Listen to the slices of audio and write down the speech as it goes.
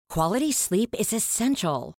Quality sleep is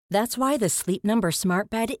essential. That's why the Sleep Number Smart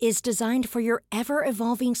Bed is designed for your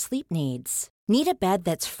ever-evolving sleep needs. Need a bed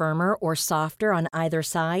that's firmer or softer on either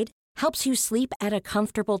side? Helps you sleep at a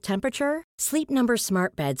comfortable temperature? Sleep Number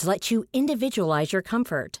Smart Beds let you individualize your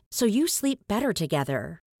comfort, so you sleep better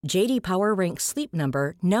together. J.D. Power ranks Sleep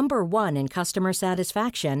Number #1 in customer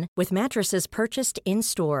satisfaction with mattresses purchased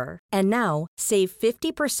in-store. And now, save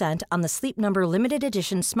 50% on the Sleep Number Limited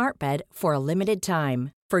Edition Smart Bed for a limited time.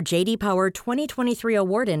 For J.D. Power 2023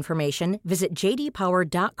 award information, visit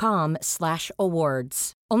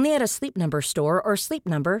jdpower.com/awards. Only at a Sleep Number store or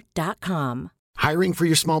sleepnumber.com. Hiring for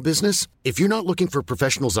your small business? If you're not looking for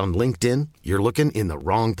professionals on LinkedIn, you're looking in the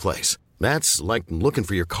wrong place. That's like looking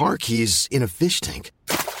for your car keys in a fish tank.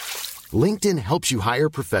 LinkedIn helps you hire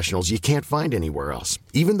professionals you can't find anywhere else,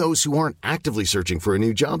 even those who aren't actively searching for a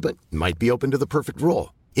new job but might be open to the perfect role.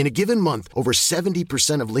 In a given month, over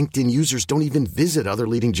 70% of LinkedIn users don't even visit other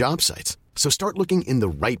leading job sites. So start looking in the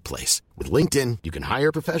right place. With LinkedIn, you can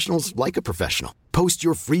hire professionals like a professional. Post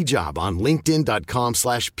your free job on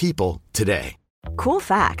linkedin.com/people today. Cool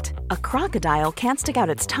fact, a crocodile can't stick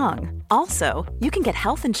out its tongue. Also, you can get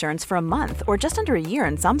health insurance for a month or just under a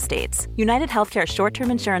year in some states. United Healthcare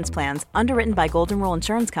short-term insurance plans, underwritten by Golden Rule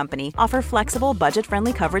Insurance Company, offer flexible,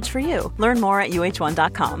 budget-friendly coverage for you. Learn more at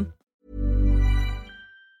uh1.com.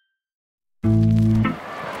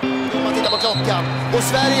 Man tittar på klockan och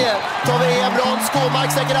Sverige tar VM-brons. Skåmark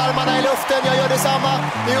sträcker armarna i luften. Jag gör detsamma.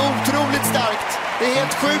 Det är otroligt starkt. Det är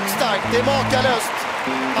helt sjukt starkt. Det är makalöst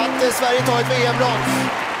att Sverige tar ett VM-brons.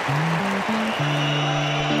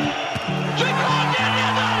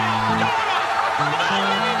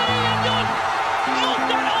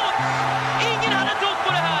 Ingen hade trott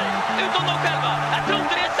på det här utom de själva. Jag tror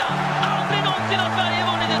inte det är sant. Aldrig någonsin har Sverige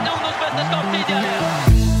vunnit ett ungdomsmästerskap tidigare.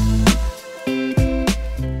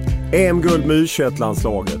 EM-guld med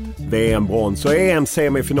U21-landslaget, VM-brons och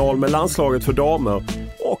EM-semifinal med landslaget för damer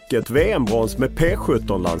och ett VM-brons med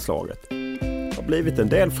P17-landslaget. Det har blivit en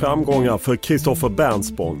del framgångar för Kristoffer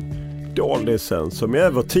Bernsborn, doldisen som i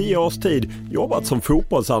över 10 års tid jobbat som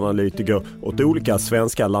fotbollsanalytiker åt olika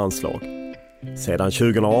svenska landslag. Sedan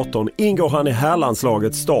 2018 ingår han i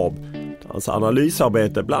herrlandslagets stab. Hans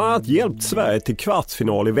analysarbete bland annat hjälpt Sverige till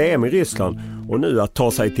kvartsfinal i VM i Ryssland och nu att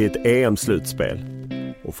ta sig till ett EM-slutspel.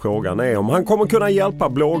 Och frågan är om han kommer kunna hjälpa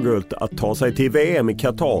blågult att ta sig till VM i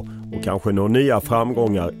Qatar och kanske nå nya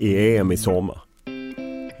framgångar i EM i sommar.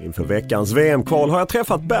 Inför veckans VM-kval har jag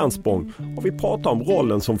träffat Bernsborn och vi pratar om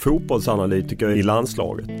rollen som fotbollsanalytiker i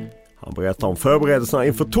landslaget. Han berättar om förberedelserna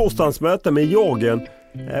inför torsdagens möte med Georgien,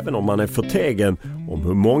 även om han är förtegen om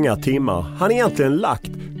hur många timmar han egentligen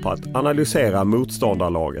lagt på att analysera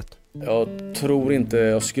motståndarlaget. Jag tror inte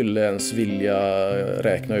jag skulle ens vilja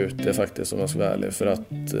räkna ut det faktiskt, om jag ska vara ärlig. För att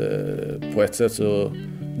på ett sätt så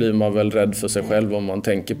blir man väl rädd för sig själv om man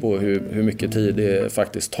tänker på hur mycket tid det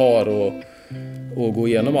faktiskt tar och gå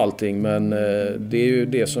igenom allting. Men det är ju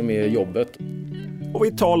det som är jobbet. Och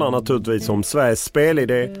vi talar naturligtvis om Sveriges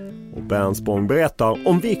spelidé och Bernsborn berättar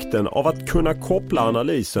om vikten av att kunna koppla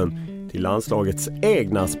analysen till landslagets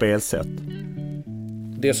egna spelsätt.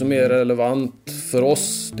 Det som är relevant för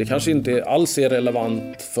oss, det kanske inte alls är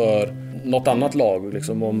relevant för något annat lag,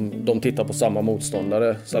 liksom, om de tittar på samma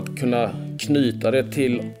motståndare. Så att kunna knyta det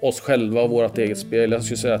till oss själva och vårt eget spel, jag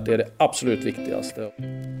skulle säga att det är det absolut viktigaste.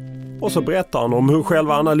 Och så berättar han om hur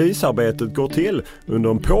själva analysarbetet går till under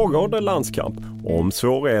en pågående landskamp och om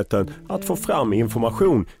svårigheten att få fram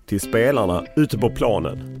information till spelarna ute på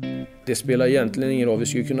planen. Det spelar egentligen ingen roll. Vi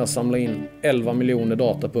skulle kunna samla in 11 miljoner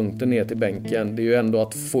datapunkter ner till bänken. Det är ju ändå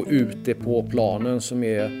att få ut det på planen som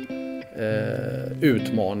är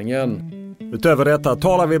utmaningen. Utöver detta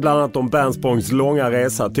talar vi bland annat om Bernsborns långa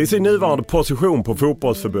resa till sin nuvarande position på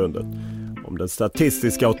fotbollsförbundet. Om den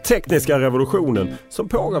statistiska och tekniska revolutionen som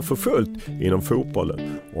pågår för fullt inom fotbollen.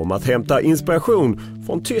 Om att hämta inspiration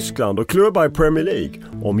från Tyskland och klubbar i Premier League.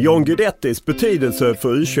 Om John Guidettis betydelse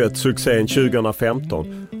för U21-succén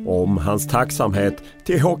 2015. Om hans tacksamhet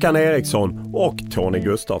till Håkan Eriksson och Tony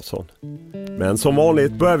Gustafsson. Men som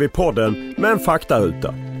vanligt börjar vi podden med en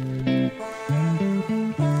faktaruta.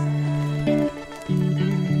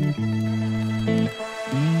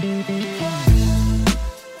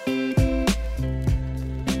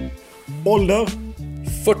 Ålder?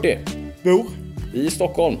 40. Bor? I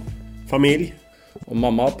Stockholm. Familj? Och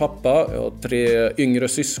mamma och pappa. Jag har 3 yngre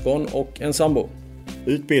syskon och en sambo.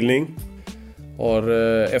 Utbildning?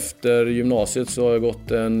 Efter gymnasiet så har jag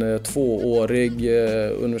gått en 2-årig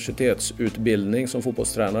universitetsutbildning som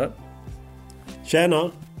fotbollstränare.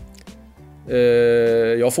 Tjänar?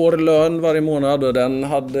 Jag får lön varje månad och den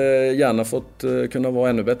hade gärna fått kunna vara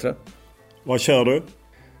ännu bättre. Vad kör du?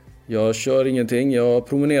 Jag kör ingenting, jag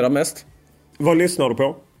promenerar mest. Vad lyssnar du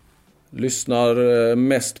på? Lyssnar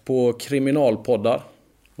mest på kriminalpoddar.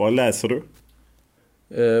 Vad läser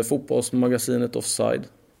du? Fotbollsmagasinet Offside.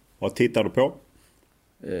 Vad tittar du på?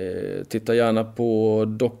 Tittar gärna på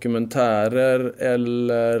dokumentärer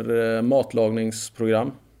eller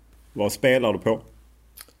matlagningsprogram. Vad spelar du på?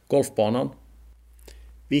 Golfbanan.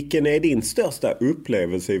 Vilken är din största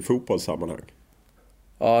upplevelse i fotbollssammanhang?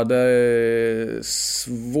 Ja, det är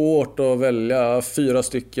svårt att välja 4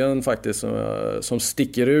 stycken faktiskt som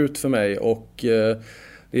sticker ut för mig. Och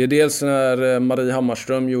det är dels när Marie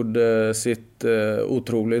Hammarström gjorde sitt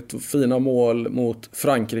otroligt fina mål mot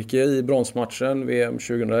Frankrike i bronsmatchen VM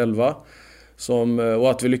 2011. Och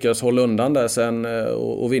att vi lyckades hålla undan där sen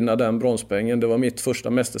och vinna den bronspengen. Det var mitt första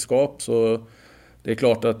mästerskap, så det är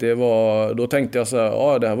klart att det var... Då tänkte jag så här,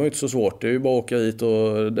 ja, det här var ju inte så svårt. Det är ju bara att åka hit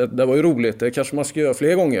och det var ju roligt. Det kanske man ska göra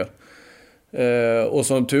fler gånger. Och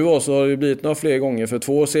som tur var så har det blivit några fler gånger. För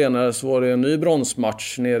 2 år senare så var det en ny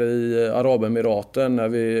bronsmatch nere i Arabemiraten när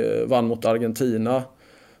vi vann mot Argentina.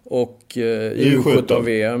 Och i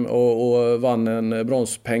U17-VM och vann en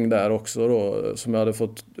bronspeng där också då, som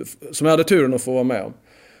jag hade turen att få vara med om.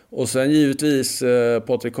 Och sen givetvis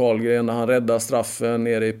Patrik Karlgren när han räddade straffen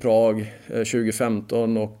nere i Prag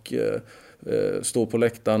 2015 och stod på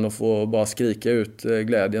läktaren och får bara skrika ut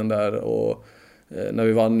glädjen där, och när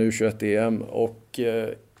vi vann U21-EM. Och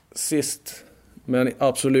sist men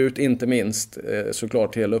absolut inte minst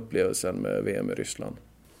såklart hela upplevelsen med VM i Ryssland.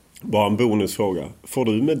 Bara en bonusfråga. Får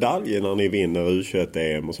du medaljer när ni vinner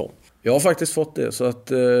U21-EM och sånt? Jag har faktiskt fått det, så att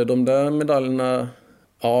de där medaljerna,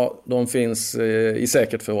 ja, de finns i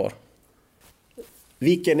säkert förvar.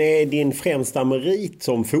 Vilken är din främsta merit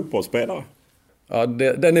som fotbollsspelare? Ja,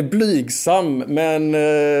 den är blygsam, men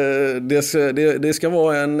det ska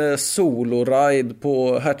vara en soloride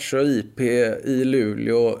på Hertsö IP i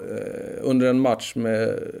Luleå under en match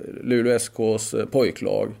med Luleå SKs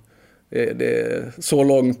pojklag. Det är så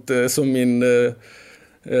långt som min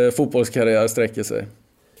fotbollskarriär sträcker sig.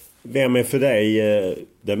 Vem är för dig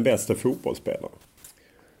den bästa fotbollsspelaren?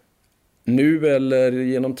 Nu eller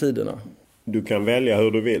genom tiderna? Du kan välja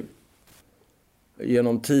hur du vill.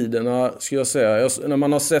 Genom tiderna skulle jag säga. När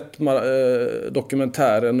man har sett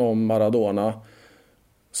dokumentären om Maradona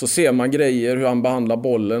så ser man grejer, hur han behandlar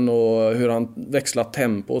bollen och hur han växlar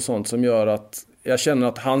tempo och sånt som gör att jag känner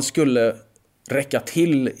att han skulle räcka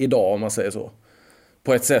till idag, om man säger så.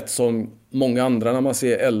 På ett sätt som många andra, när man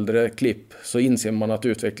ser äldre klipp så inser man att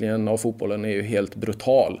utvecklingen av fotbollen är ju helt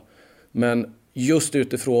brutal. Men just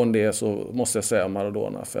utifrån det så måste jag säga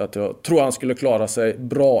Maradona, för att jag tror han skulle klara sig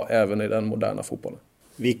bra även i den moderna fotbollen.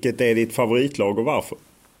 Vilket är ditt favoritlag och varför?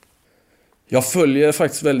 Jag följer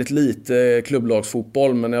faktiskt väldigt lite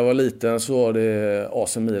klubblagsfotboll, men när jag var liten så var det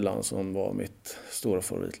AC Milan som var mitt stora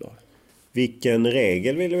favoritlag. Vilken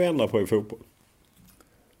regel vill du ändra på i fotboll?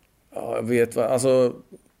 Ja, jag vet vad, alltså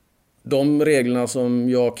de reglerna som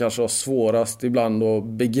jag kanske har svårast ibland att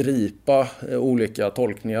begripa olika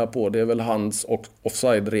tolkningar på, det är väl hands- och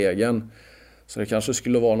offside-regeln. Så det kanske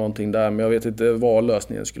skulle vara någonting där, men jag vet inte vad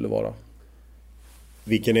lösningen skulle vara.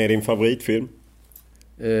 Vilken är din favoritfilm?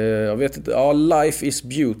 Jag vet inte. Ja, Life is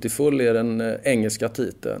Beautiful är den engelska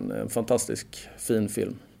titeln. En fantastisk fin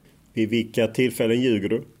film. Vid vilka tillfällen ljuger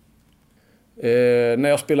du? När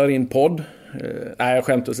jag spelar in podd. Nej, jag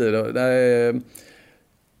skämt åsido.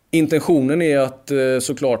 Intentionen är att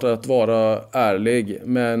såklart att vara ärlig,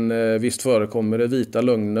 men visst förekommer det vita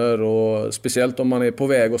lögner, och speciellt om man är på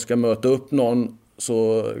väg och ska möta upp någon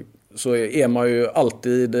så är man ju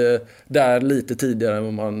alltid där lite tidigare än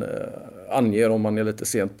vad man anger om man är lite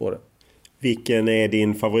sent på det. Vilken är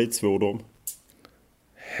din favoritsvordom?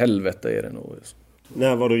 Helvete är det nog.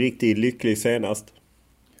 När var du riktigt lycklig senast?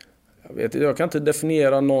 Jag kan inte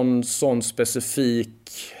definiera någon sån specifik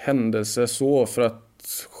händelse så, för att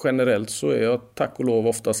generellt så är jag tack och lov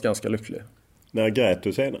oftast ganska lycklig. När grät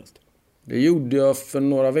du senast? Det gjorde jag för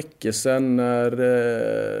några veckor sedan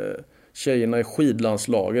när tjejerna i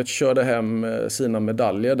skidlandslaget körde hem sina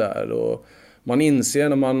medaljer där. Och man inser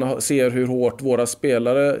när man ser hur hårt våra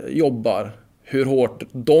spelare jobbar, hur hårt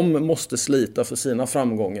de måste slita för sina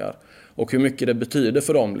framgångar och hur mycket det betyder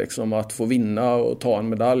för dem liksom, att få vinna och ta en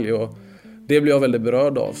medalj. Och det blev jag väldigt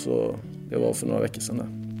berörd av, så det var för några veckor sedan där.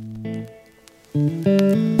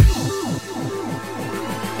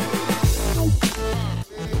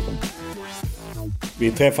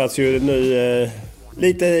 Vi träffas ju nu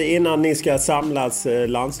lite innan ni ska samlas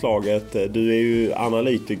landslaget. Du är ju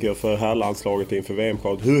analytiker för herrlandslaget inför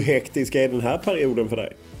VM-kvalet. Hur hektisk är den här perioden för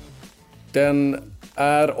dig? Den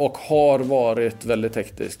är och har varit väldigt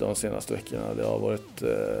hektiskt de senaste veckorna. Det har varit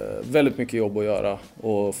väldigt mycket jobb att göra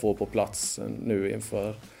och få på plats nu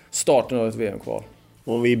inför starten av ett VM-kval.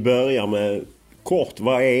 Om vi börjar med kort,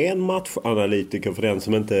 vad är en matchanalytiker för den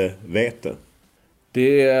som inte vet det?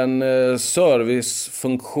 Det är en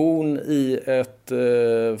servicefunktion i ett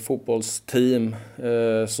fotbollsteam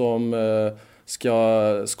som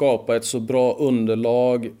ska skapa ett så bra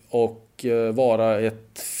underlag och vara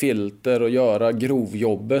ett filter och göra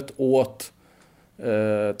grovjobbet åt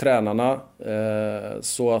tränarna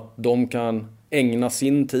så att de kan ägna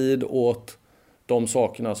sin tid åt de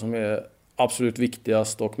sakerna som är absolut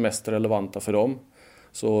viktigast och mest relevanta för dem.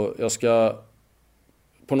 Så jag ska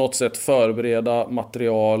på något sätt förbereda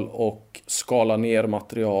material och skala ner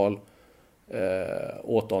material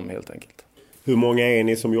åt dem helt enkelt. Hur många är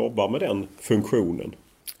ni som jobbar med den funktionen?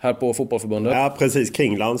 Här på fotbollförbundet? Ja, precis,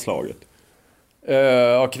 kring landslaget.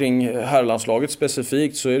 Kring herrlandslaget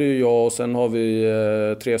specifikt så är det ju jag och sen har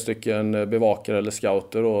vi 3 stycken bevakare eller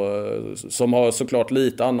scouter som har såklart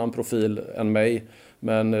lite annan profil än mig.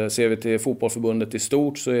 Men ser vi till fotbollförbundet i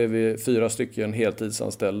stort så är vi 4 stycken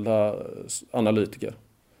heltidsanställda analytiker.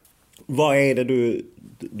 Vad är det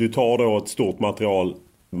du tar då ett stort material,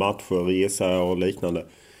 matcher, resor och liknande.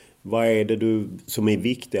 Vad är det som är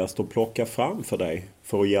viktigast att plocka fram för dig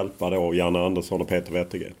för att hjälpa då Janne Andersson och Peter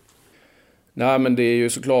Wettergren? Nej, men det är ju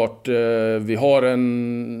såklart, vi har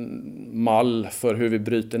en mall för hur vi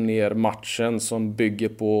bryter ner matchen som bygger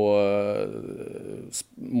på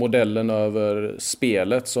modellen över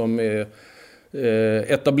spelet som är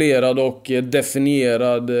etablerad och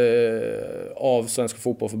definierad av Svenska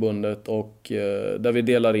fotbollförbundet och där vi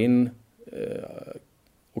delar in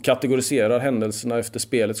och kategoriserar händelserna efter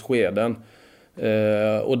spelets skeden.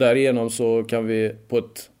 Och därigenom så kan vi på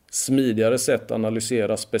ett smidigare sätt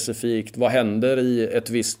analysera specifikt vad händer i ett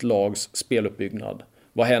visst lags speluppbyggnad.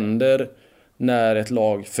 Vad händer när ett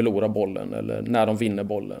lag förlorar bollen eller när de vinner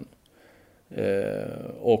bollen.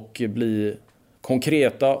 Och bli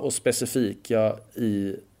konkreta och specifika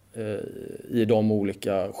i de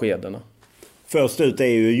olika skedena. Först ut är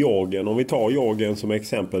ju Jorgen. Om vi tar Jorgen som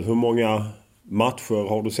exempel. Hur många matcher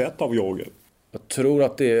har du sett av Jorgen? Jag tror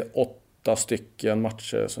att det är 8 stycken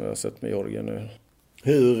matcher som jag har sett med Jorgen nu.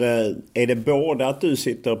 Hur är det både att du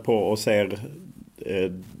sitter på och ser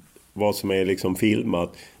vad som är liksom filmat,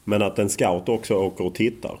 men att en scout också åker och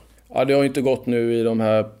tittar? Ja, det har inte gått nu i de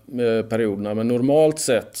här perioderna, men normalt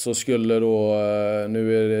sett så skulle då,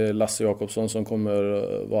 nu är det Lasse Jakobsson som kommer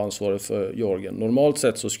vara ansvarig för Jorgen. Normalt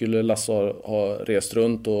sett så skulle Lasse ha rest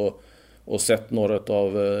runt och sett några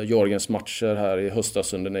av Jorgens matcher här i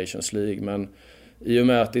höstas under Nations League, men i och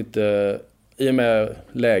med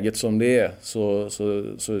läget som det är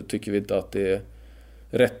så tycker vi inte att det är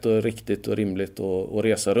rätt och riktigt och rimligt att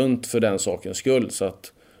resa runt för den sakens skull. Så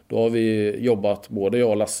att då har vi jobbat, både jag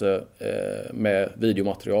och Lasse, med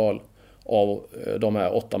videomaterial av de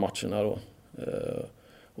här 8 matcherna då.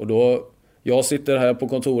 Och då, jag sitter här på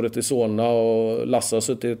kontoret i Solna och Lasse har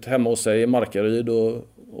suttit hemma hos sig i Markaryd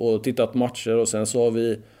och tittat på matcher, och sen så har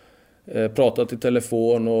vi pratat i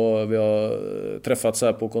telefon och vi har träffats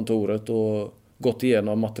här på kontoret och gått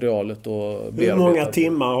igenom materialet och bearbetat. Hur många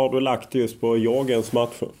timmar har du lagt just på Jorgens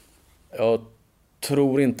matcher? Jag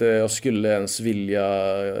tror inte jag skulle ens vilja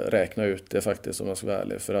räkna ut det faktiskt, om jag ska vara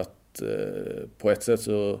ärlig. För att på ett sätt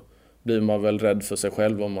så blir man väl rädd för sig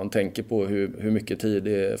själv om man tänker på hur mycket tid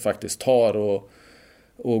det faktiskt tar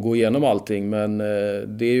och gå igenom allting. Men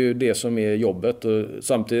det är ju det som är jobbet. Och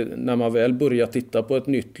samtidigt när man väl börjar titta på ett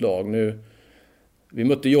nytt lag nu. Vi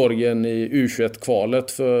mötte Jorgen i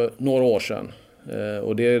U21-kvalet för några år sedan.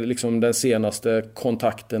 Och det är liksom den senaste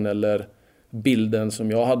kontakten eller bilden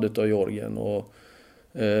som jag hade av Jorgen. Och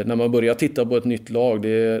när man börjar titta på ett nytt lag,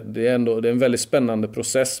 det är en väldigt spännande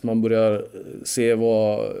process. Man börjar se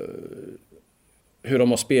hur de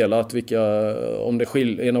har spelat, om det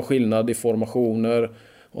är någon skillnad i formationer,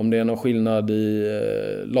 om det är någon skillnad i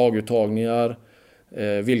laguttagningar,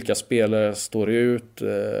 vilka spelare står ut,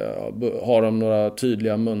 har de några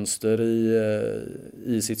tydliga mönster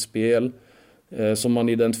i sitt spel som man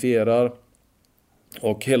identifierar.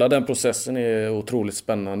 Och hela den processen är otroligt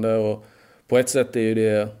spännande, och på ett sätt är ju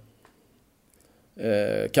det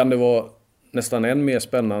kan det vara nästan än mer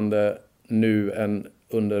spännande nu än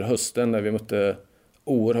under hösten när vi mötte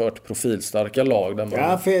oerhört profilstarka lag. Där man...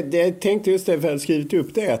 Ja, för jag tänkte just det, för jag hade skrivit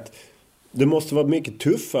upp det, att det måste vara mycket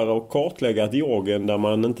tuffare att kartlägga ett Jorgen där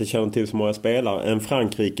man inte känner till så många spelare än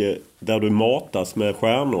Frankrike där du matas med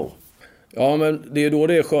stjärnor. Ja, men det är då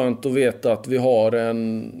det är skönt att veta att vi har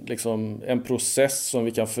en process som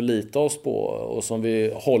vi kan förlita oss på och som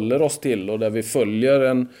vi håller oss till, och där vi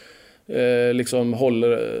följer liksom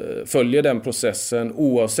följer den processen,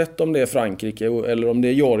 oavsett om det är Frankrike eller om det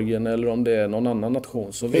är Georgien eller om det är någon annan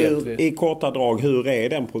nation, så vet vi. I korta drag, hur är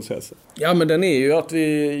den processen? Ja, men den är ju att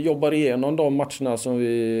vi jobbar igenom de matcherna som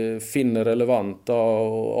vi finner relevanta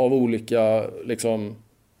av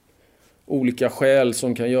olika skäl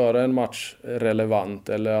som kan göra en match relevant,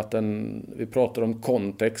 eller att vi pratar om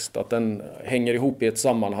kontext, att den hänger ihop i ett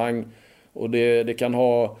sammanhang, och det kan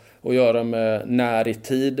ha att göra med när i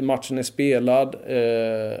tid matchen är spelad,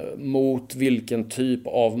 mot vilken typ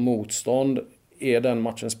av motstånd är den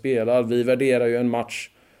matchen spelad. Vi värderar ju en match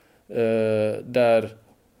där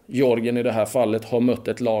Georgien i det här fallet har mött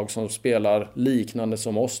ett lag som spelar liknande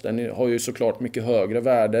som oss. Den har ju såklart mycket högre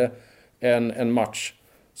värde än en match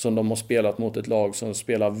som de har spelat mot ett lag som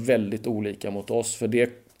spelar väldigt olika mot oss. För det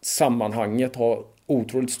sammanhanget har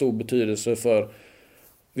otroligt stor betydelse för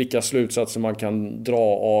vilka slutsatser man kan dra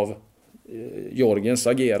av Georgiens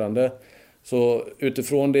agerande. Så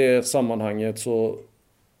utifrån det sammanhanget så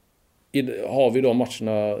har vi då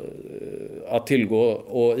matcherna att tillgå,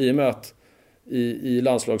 och i och med att i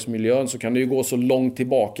landslagsmiljön så kan det ju gå så långt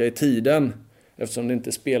tillbaka i tiden, eftersom det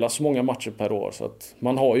inte spelas så många matcher per år, så att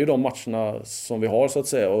man har ju de matcherna som vi har, så att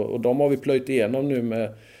säga, och de har vi plöjt igenom nu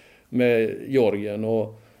med Georgien,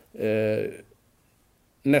 och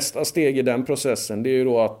nästa steg i den processen, det är ju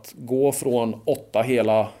då att gå från 8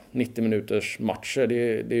 hela 90 minuters matcher,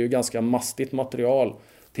 det är ju ganska mastigt material,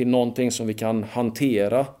 till någonting som vi kan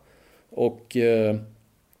hantera. Och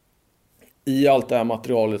i allt det här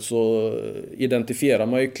materialet så identifierar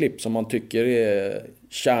man ju klipp som man tycker är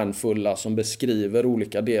kärnfulla, som beskriver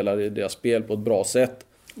olika delar i deras spel på ett bra sätt.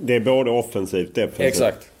 Det är både offensivt, defensivt.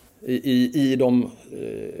 Exakt. I de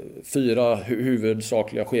 4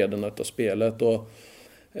 huvudsakliga skedena av spelet.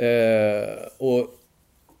 Och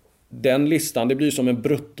den listan, det blir som en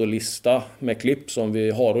bruttolista med klipp som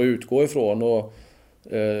vi har att utgå ifrån, och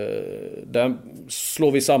där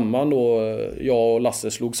slår vi samman då. Jag och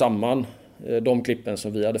Lasse slog samman de klippen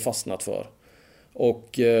som vi hade fastnat för,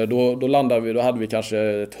 och då hade vi kanske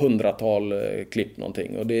ett 100-tal klipp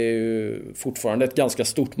någonting, och det är ju fortfarande ett ganska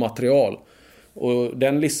stort material. Och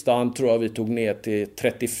den listan tror jag vi tog ner till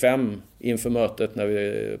 35 inför mötet när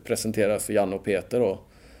vi presenterade för Janne och Peter då.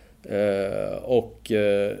 Och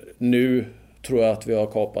nu tror jag att vi har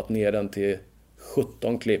kapat ner den till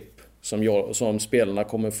 17 klipp som spelarna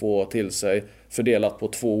kommer få till sig, fördelat på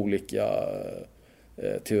 2 olika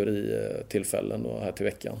teoritillfällen då, här till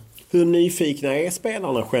veckan. Hur nyfikna är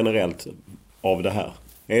spelarna generellt av det här?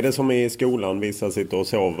 Är det som i skolan, vissa sitter och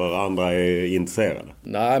sover, andra är intresserade?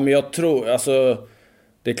 Nej, men jag tror, alltså,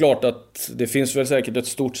 det är klart att det finns väl säkert ett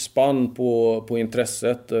stort spann på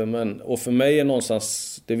intresset, och för mig är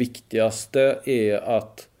någonstans det viktigaste är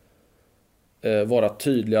att vara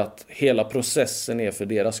tydlig att hela processen är för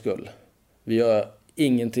deras skull. Vi gör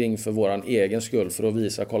ingenting för våran egen skull, för att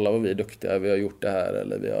visa, kolla vad vi är duktiga, vi har gjort det här,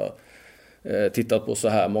 eller vi har tittat på så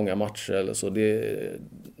här många matcher eller så.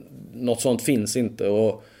 Något sånt finns inte,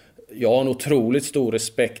 och jag har en otroligt stor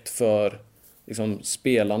respekt för liksom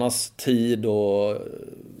spelarnas tid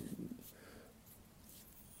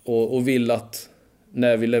och vill att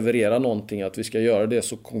när vi levererar någonting att vi ska göra det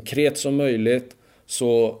så konkret som möjligt,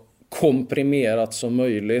 så komprimerat som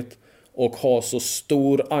möjligt, och ha så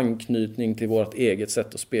stor anknytning till vårt eget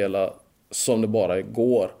sätt att spela som det bara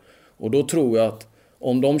går. Och då tror jag att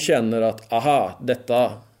om de känner att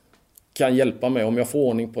detta kan hjälpa mig om jag får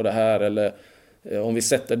ordning på det här, eller om vi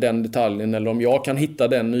sätter den detaljen, eller om jag kan hitta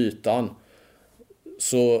den ytan,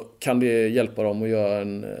 så kan det hjälpa dem att göra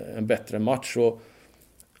en bättre match. Och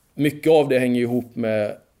mycket av det hänger ihop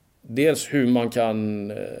med dels hur man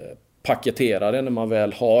kan paketera det när man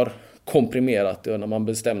väl har komprimerat det, och när man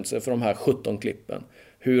bestämt sig för de här 17 klippen.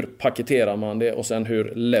 Hur paketerar man det, och sen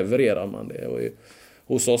hur levererar man det? Och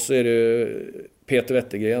hos oss är det Peter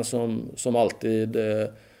Wettergren som alltid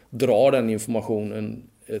drar den informationen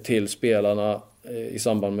till spelarna i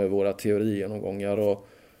samband med våra teorigenomgångar. Och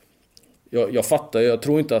jag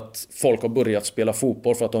tror inte att folk har börjat spela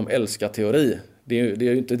fotboll för att de älskar teori. Det är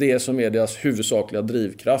ju inte det som är deras huvudsakliga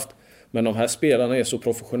drivkraft. Men de här spelarna är så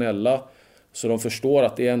professionella så de förstår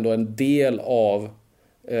att det är ändå en del av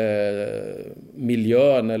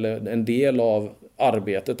miljön, eller en del av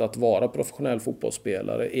arbetet att vara professionell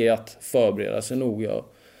fotbollsspelare, är att förbereda sig noga.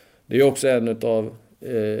 Det är också en av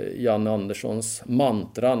Jan Anderssons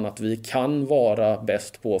mantran, att vi kan vara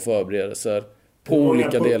bäst på förberedelser på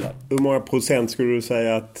olika delar. Hur många procent skulle du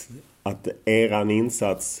säga att eran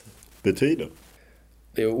insats betyder?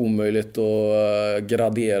 Det är omöjligt att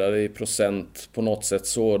gradera det i procent på något sätt.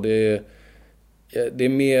 Så det är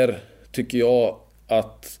mer, tycker jag,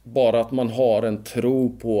 att bara att man har en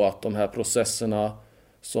tro på att de här processerna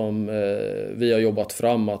som vi har jobbat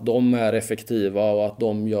fram, att de är effektiva och att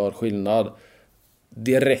de gör skillnad.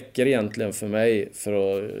 Det räcker egentligen för mig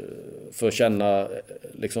för att känna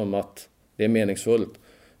liksom att det är meningsfullt.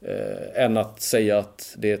 Än att säga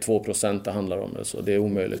att det är 2% det handlar om. Så det är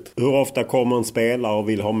omöjligt. Hur ofta kommer en spelare och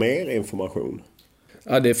vill ha mer information?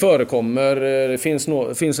 Ja, det förekommer. Det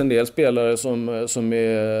finns en del spelare som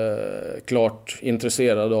är klart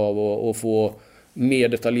intresserade av att få mer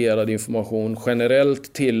detaljerad information.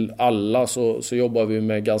 Generellt till alla så jobbar vi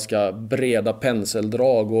med ganska breda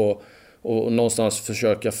penseldrag och någonstans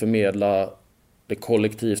försöka förmedla det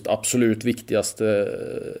kollektivt absolut viktigaste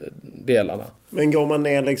delarna. Men går man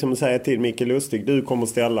ner liksom och säger till Micke Lustig, du kommer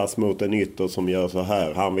ställas mot en ytter som gör så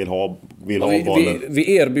här, han vill ha bollen.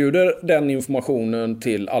 Vi erbjuder den informationen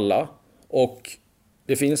till alla, och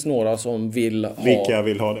det finns några som vill ha... Vilka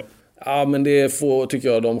vill ha det? Ja, men det tycker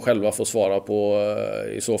jag de själva får svara på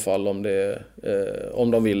i så fall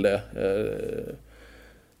om de vill det.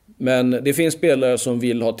 Men det finns spelare som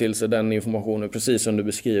vill ha till sig den informationen, precis som du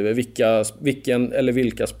beskriver.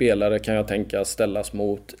 Vilka spelare kan jag tänka ställas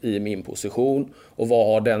mot i min position? Och vad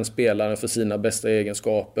har den spelaren för sina bästa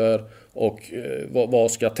egenskaper? Och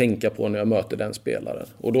vad ska jag tänka på när jag möter den spelaren?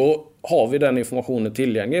 Och då har vi den informationen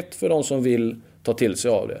tillgängligt för de som vill ta till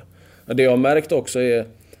sig av det. Det jag har märkt också är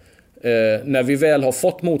när vi väl har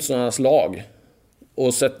fått motståndarnas lag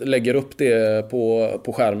och lägger upp det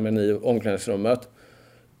på skärmen i omklädningsrummet,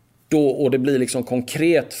 och det blir liksom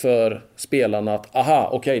konkret för spelarna att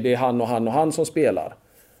det är han och han och han som spelar.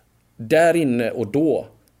 Där inne och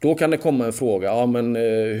då kan det komma en fråga. Ja, men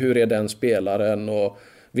hur är den spelaren? Och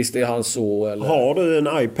visst är han så? Eller? Har du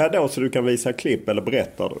en iPad då så du kan visa klipp, eller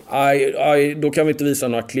berättar du? Nej, då kan vi inte visa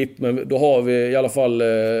några klipp. Men då har vi i alla fall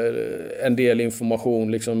en del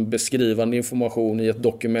information, liksom beskrivande information i ett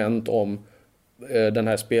dokument om den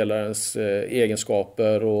här spelarens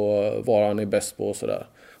egenskaper och vad han är bäst på och sådär.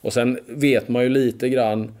 Och sen vet man ju lite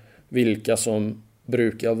grann vilka som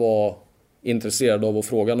brukar vara intresserade av att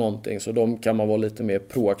fråga någonting. Så de kan man vara lite mer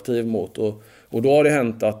proaktiv mot. Och då har det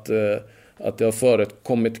hänt att det har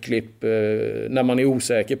förekommit klipp när man är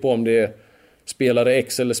osäker på om det är spelare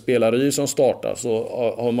X eller spelare Y som startar. Så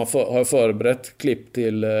har jag förberett klipp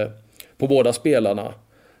på båda spelarna.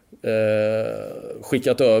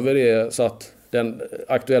 Skickat över det så att den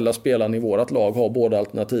aktuella spelaren i vårat lag har båda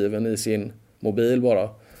alternativen i sin mobil bara.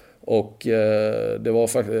 Och det var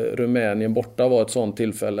faktiskt Rumänien borta var ett sånt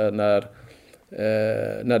tillfälle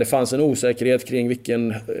när det fanns en osäkerhet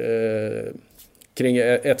kring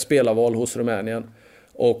ett spelarval hos Rumänien.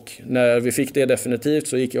 Och när vi fick det definitivt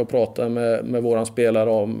så gick jag och pratade med våran spelare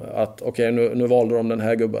om att nu valde de den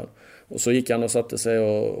här gubben. Och så gick han och satte sig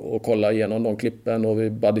och kollade igenom de klippen, och vi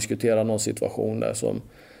bara diskuterade någon situation där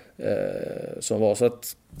som var. Så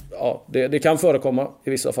att ja, det kan förekomma i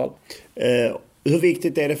vissa fall. Hur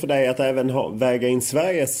viktigt är det för dig att även väga in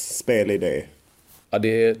Sveriges spelidé? Ja,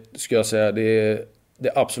 det ska jag säga, det är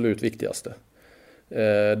det absolut viktigaste.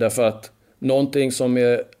 Därför att någonting som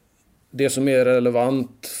är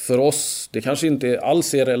relevant för oss, det kanske inte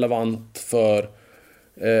alls är relevant för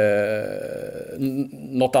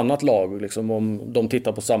något annat lag, liksom, om de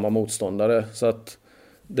tittar på samma motståndare. Så att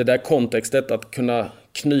det där kontextet, att kunna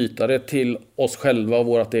knyta det till oss själva och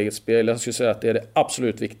vårt eget spel, jag skulle säga att det är det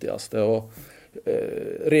absolut viktigaste. Och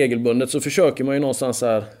regelbundet så försöker man ju någonstans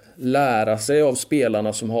här lära sig av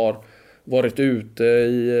spelarna som har varit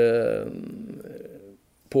ute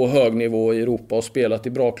på hög nivå i Europa och spelat i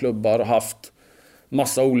bra klubbar och haft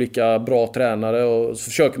massa olika bra tränare, och så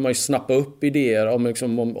försöker man ju snappa upp idéer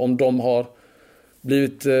om de har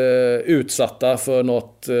blivit utsatta för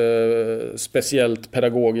något speciellt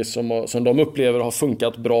pedagogiskt som de upplever har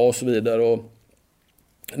funkat bra och så vidare. Och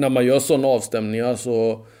när man gör sådana avstämningar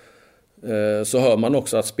så hör man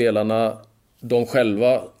också att spelarna, de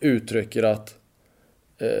själva uttrycker att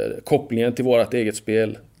kopplingen till vårt eget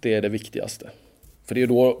spel, det är det viktigaste. För det är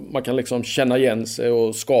då man kan liksom känna igen sig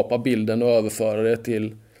och skapa bilden och överföra det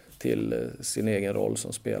till sin egen roll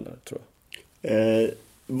som spelare, tror jag.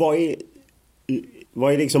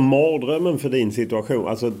 Vad är liksom mardrömmen för din situation?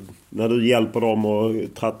 Alltså när du hjälper dem och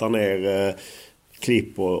trattar ner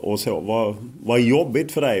klipp och så. Vad är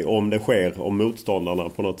jobbigt för dig om det sker, om motståndarna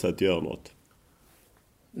på något sätt gör något?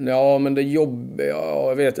 Ja, men det jobbiga,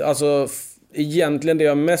 jag vet. Alltså egentligen det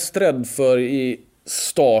jag är mest rädd för i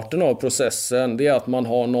starten av processen, det är att man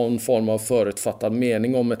har någon form av förutfattad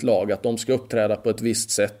mening om ett lag, att de ska uppträda på ett visst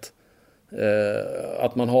sätt.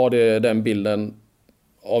 Att man har den bilden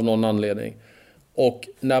av någon anledning. Och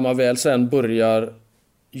när man väl sen börjar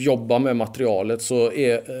jobba med materialet så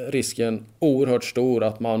är risken oerhört stor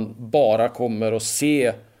att man bara kommer att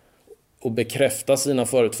se och bekräfta sina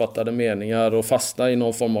förutfattade meningar och fastna i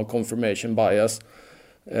någon form av confirmation bias.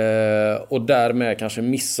 Och därmed kanske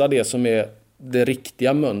missa det som är det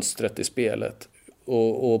riktiga mönstret i spelet.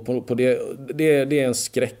 Och på det är en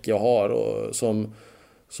skräck jag har och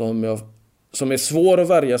som är svår att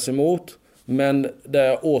värja sig emot, men där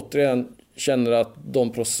jag återigen känner att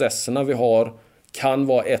de processerna vi har kan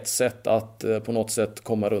vara ett sätt att på något sätt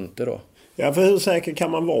komma runt det då. Ja, för hur säker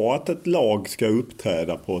kan man vara att ett lag ska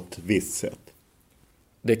uppträda på ett visst sätt?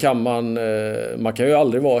 Det kan man kan ju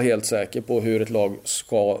aldrig vara helt säker på hur ett lag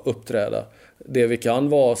ska uppträda. Det vi kan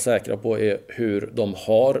vara säkra på är hur de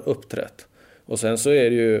har uppträtt. Och sen så är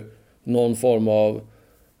det ju någon form av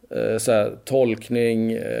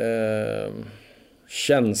tolkning,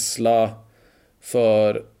 känsla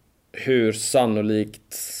för hur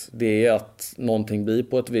sannolikt det är att någonting blir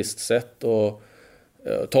på ett visst sätt. Och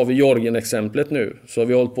tar vi Jorgen-exemplet nu, så har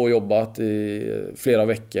vi hållit på och jobbat i flera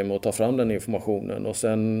veckor med att ta fram den informationen. Och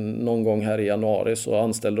sen någon gång här i januari så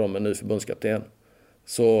anställde de en ny förbundskapten.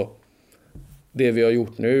 Så det vi har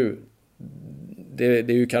gjort nu, det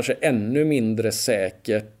är ju kanske ännu mindre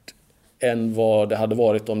säkert än vad det hade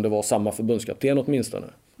varit om det var samma förbundskapten åtminstone.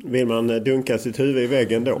 Vill man dunka sitt huvud i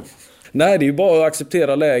väggen då? Nej, det är ju bara att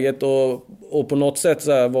acceptera läget och på något sätt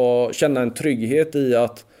så här känna en trygghet i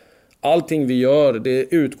att allting vi gör,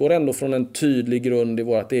 det utgår ändå från en tydlig grund i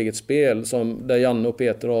vårt eget spel där Janne och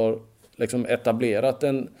Peter har liksom etablerat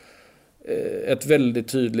ett väldigt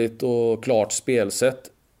tydligt och klart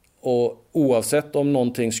spelsätt. Och oavsett om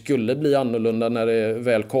någonting skulle bli annorlunda när det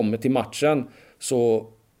väl kommer till matchen så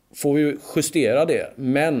får vi justera det.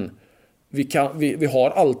 Men vi har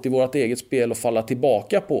alltid vårt eget spel att falla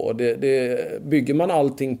tillbaka på. Det bygger man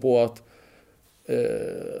allting på att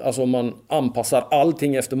alltså om man anpassar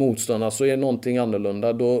allting efter motståndarna så är någonting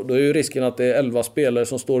annorlunda. Då är ju risken att det är 11 spelare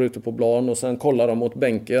som står ute på plan och sen kollar de mot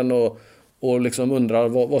bänken och liksom undrar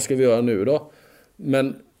vad ska vi göra nu då?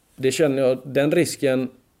 Men det känner jag, den risken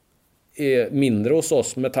är mindre hos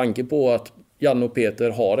oss med tanke på att Janne och Peter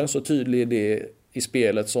har en så tydlig idé i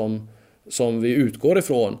spelet som vi utgår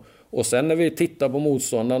ifrån. Och sen när vi tittar på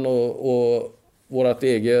motståndaren och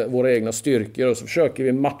våra egna styrkor och så försöker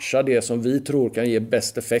vi matcha det som vi tror kan ge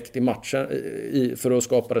bäst effekt i matchen för att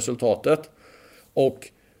skapa resultatet. Och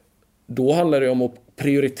då handlar det om att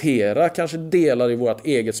prioritera kanske delar i vårt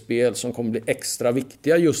eget spel som kommer bli extra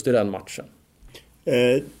viktiga just i den matchen.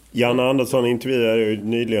 Janne Andersson intervjuade ju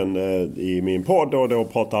nyligen i min podd och då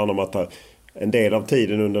pratade han om att en del av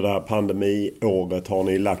tiden under det här pandemiåret har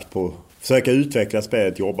ni lagt på att försöka utveckla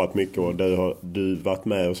spelet, jobbat mycket och det har du varit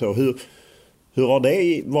med och så. Hur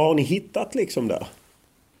vad har ni hittat liksom där?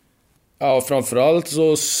 Ja, framförallt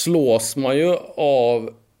så slås man ju av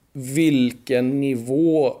vilken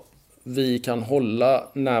nivå vi kan hålla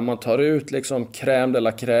när man tar ut liksom crème de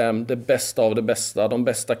la crème, det bästa av det bästa, de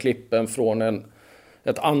bästa klippen från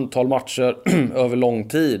ett antal matcher över lång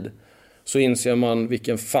tid. Så inser man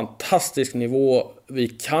vilken fantastisk nivå vi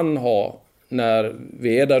kan ha när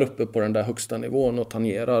vi är där uppe på den där högsta nivån och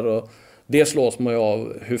tangerar. Och det slås man ju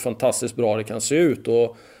av hur fantastiskt bra det kan se ut.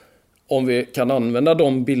 Och om vi kan använda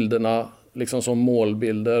de bilderna liksom som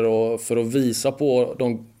målbilder och för att visa på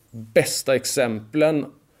de bästa exemplen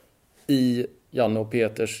i Janne och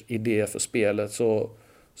Peters idé för spelet så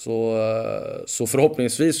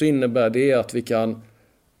förhoppningsvis så innebär det att vi kan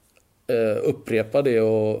upprepa det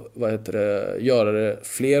och göra det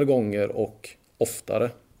fler gånger och oftare.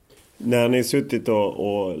 När ni suttit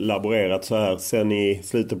och laborerat så här sen i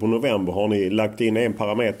slutet på november har ni lagt in en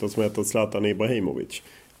parameter som heter Zlatan Ibrahimovic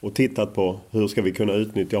och tittat på hur ska vi kunna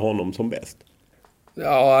utnyttja honom som bäst?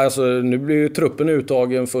 Ja, alltså nu blir ju truppen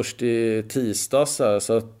uttagen först i tisdags här,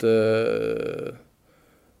 så att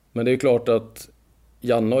men det är klart att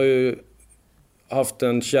Janne har ju haft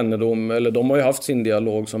en kännedom, eller de har ju haft sin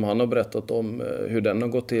dialog som han har berättat om hur den har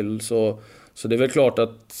gått till, så det är väl klart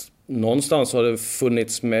att någonstans har det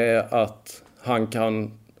funnits med att han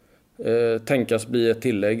kan tänkas bli ett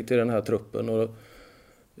tillägg till den här truppen. Och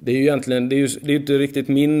det är ju egentligen det är inte riktigt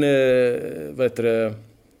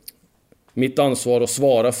mitt ansvar att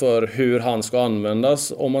svara för hur han ska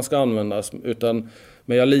användas, om man ska användas,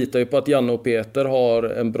 men jag litar ju på att Janne och Peter har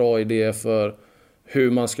en bra idé för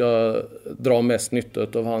hur man ska dra mest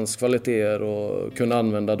nytta av hans kvaliteter och kunna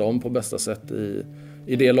använda dem på bästa sätt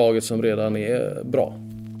i det laget som redan är bra.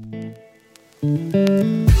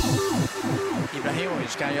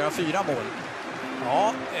 Ibrahimovic kan göra 4 mål.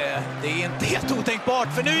 Ja, det är inte helt otänkbart,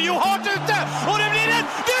 för nu är Joe Hart ute och det blir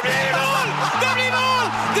mål! Det blir mål!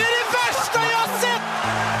 Det är det värsta jag har sett!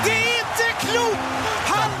 Det är inte klokt!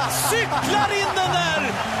 Han cyklar in den där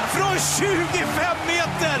från 25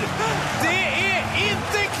 meter. Det är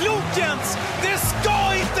inte klokt, Jens. Det ska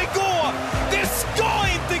inte gå. Det ska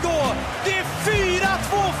inte gå. Det är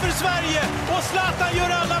 4-2 för Sverige och Zlatan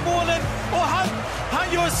gör alla målen och han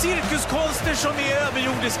gör cirkuskonster som är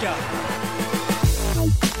överjordiska.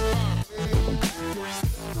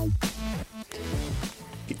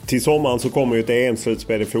 Till sommaren så kommer ju ett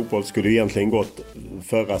EM-slutspel i fotboll. Skulle du egentligen gått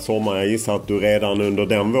förra sommaren. Jag gissar att du redan under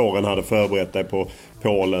den våren hade förberett dig på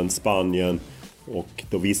Polen, Spanien. Och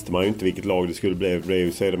då visste man ju inte vilket lag det skulle bli. Det blev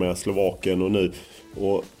ju sedermera Slovakien och nu.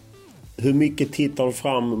 Och hur mycket tittar du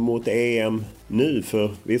fram mot EM nu?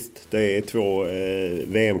 För visst, det är 2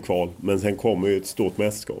 VM-kval. Men sen kommer ju ett stort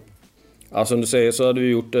mästerskap. Ja, som du säger så hade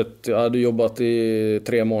jag hade jobbat i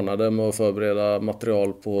 3 månader med att förbereda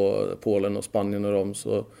material på Polen och Spanien och dem.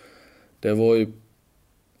 Så det var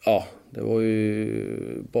ju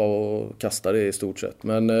bara att kasta det i stort sett.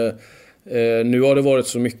 Men nu har det varit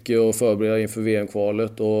så mycket att förbereda inför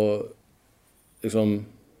VM-kvalet och liksom,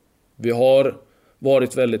 vi har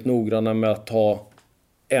varit väldigt noggranna med att ta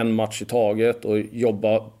en match i taget och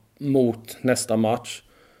jobba mot nästa match.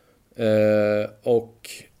 Och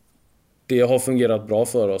det har fungerat bra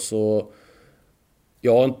för oss. Och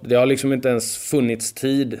det har liksom inte ens funnits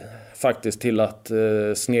tid faktiskt till att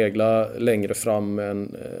snegla längre fram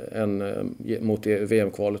än mot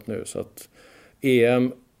VM-kvalet nu. Så att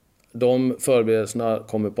EM, de förberedelserna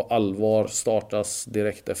kommer på allvar startas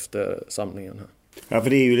direkt efter samlingen här. Ja, för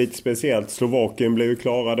det är ju lite speciellt. Slovakien blev ju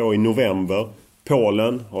klara då i november.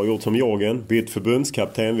 Polen har gjort som Jorgen, bytt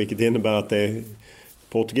förbundskapten, vilket innebär att det är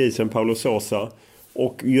portugisen Paulo Sousa.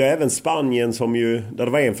 Och ju även Spanien som ju, där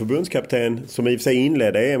det var en förbundskapten som i och för sig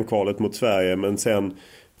inledde EM-kvalet mot Sverige, men sen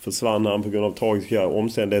försvann han på grund av tragiska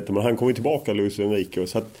omständigheter. Men han kom ju tillbaka, Luis Enrique.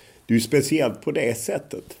 Så att det är ju speciellt på det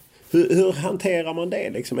sättet. Hur hanterar man det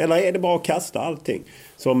liksom? Eller är det bara att kasta allting?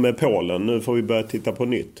 Som med Polen, nu får vi börja titta på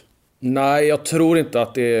nytt. Nej, jag tror inte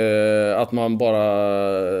att man bara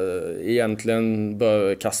egentligen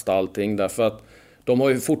bör kasta allting. Därför att de har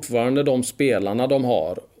ju fortfarande de spelarna de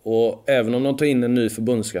har. Och även om de tar in en ny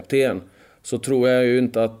förbundskapten så tror jag ju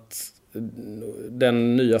inte att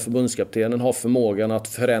den nya förbundskaptenen har förmågan att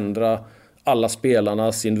förändra alla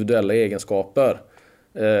spelarnas individuella egenskaper.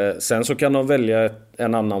 Sen så kan de välja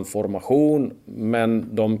en annan formation,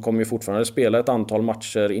 men de kommer ju fortfarande spela ett antal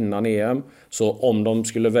matcher innan EM. Så om de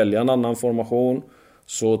skulle välja en annan formation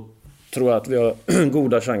så tror jag att vi har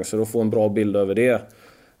goda chanser att få en bra bild över det.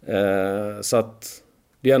 Så att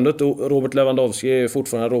det är ändå Robert Lewandowski är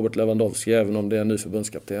fortfarande Robert Lewandowski även om det är en ny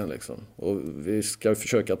förbundskapten liksom. Och vi ska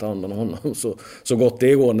försöka ta hand om honom så gott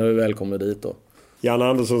det går när vi väl kommer dit då. Jan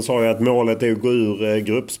Andersson sa ju att målet är att gå ur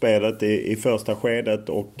gruppspelet i första skedet,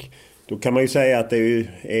 och då kan man ju säga att det är ju,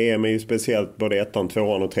 EM är ju speciellt, både 1:an,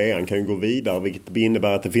 2:an och 3:an kan ju gå vidare, vilket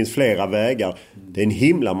innebär att det finns flera vägar. Det är en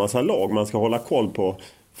himla massa lag man ska hålla koll på,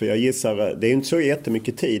 för jag gissar det är inte så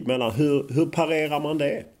jättemycket tid mellan. Hur parerar man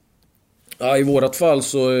det? Ja, i vårat fall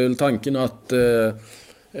så är tanken att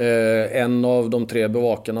en av de 3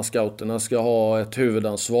 bevakarna, scouterna, ska ha ett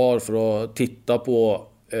huvudansvar för att titta på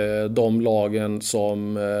de lagen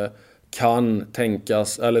som kan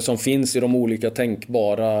tänkas, eller som finns i de olika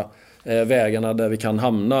tänkbara vägarna där vi kan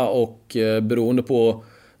hamna, och beroende på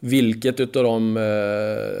vilket utav dem,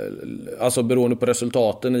 alltså beroende på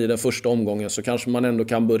resultaten i den första omgången, så kanske man ändå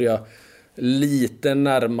kan börja lite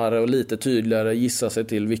närmare och lite tydligare gissa sig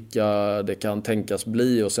till vilka det kan tänkas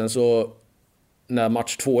bli. Och sen så när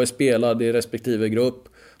match 2 är spelad i respektive grupp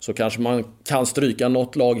så kanske man kan stryka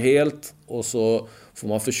något lag helt, och så får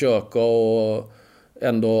man försöka och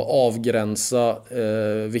ändå avgränsa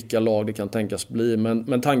vilka lag det kan tänkas bli.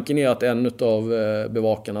 Men tanken är att en av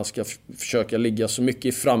bevakarna ska försöka ligga så mycket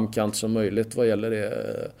i framkant som möjligt vad gäller det,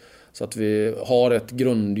 så att vi har ett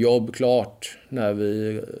grundjobb klart när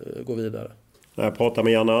vi går vidare. När jag pratade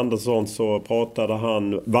med Janne Andersson så pratade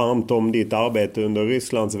han varmt om ditt arbete under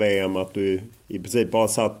Rysslands VM, att du i princip bara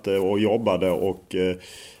satt och jobbade och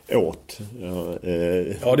åt.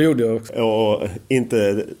 Ja, det gjorde jag också. Och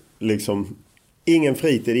inte liksom ingen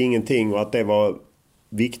fritid, ingenting, och att det var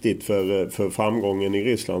viktigt för framgången i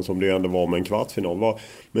Ryssland som det ändå var med en kvartsfinal.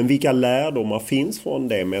 Men vilka lärdomar finns från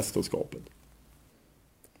det mästerskapet?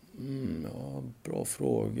 Ja, bra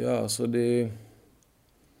fråga. Alltså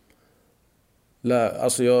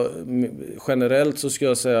generellt så ska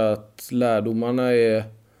jag säga att lärdomarna är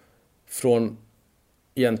från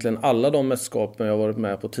egentligen alla de mästerskapen jag har varit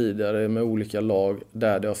med på tidigare med olika lag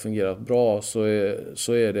där det har fungerat bra, så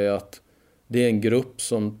är det att det är en grupp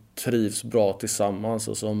som trivs bra tillsammans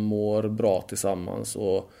och som mår bra tillsammans,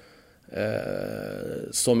 och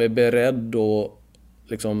som är beredd att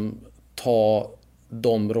liksom ta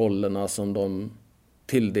de rollerna som de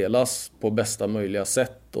tilldelas på bästa möjliga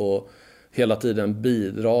sätt och hela tiden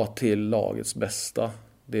bidra till lagets bästa.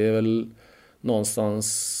 Det är väl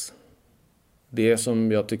någonstans det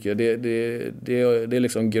som jag tycker, det är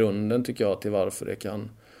liksom grunden tycker jag till varför det kan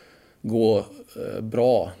gå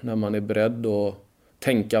bra när man är beredd att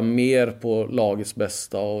tänka mer på lagets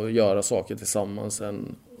bästa och göra saker tillsammans.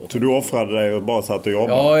 Så du offrade dig och bara satt och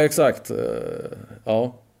jobbade? Ja, exakt.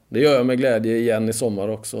 Ja, det gör jag med glädje igen i sommar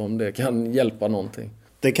också om det kan hjälpa någonting.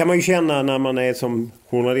 Det kan man ju känna när man är som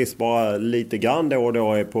journalist bara lite grann då och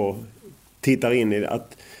då tittar in i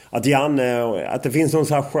att Janne, att det finns någon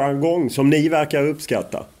sån här jargong som ni verkar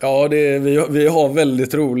uppskatta. Ja, vi har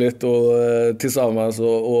väldigt roligt tillsammans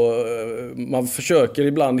och man försöker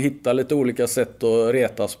ibland hitta lite olika sätt att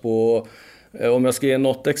retas på. Om jag ska ge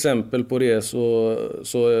något exempel på det så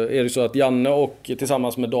är det så att Janne och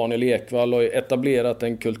tillsammans med Daniel Ekvall har etablerat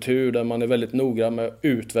en kultur där man är väldigt noggrann med att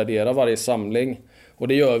utvärdera varje samling. Och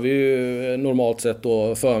det gör vi ju normalt sett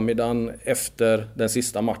då förmiddagen efter den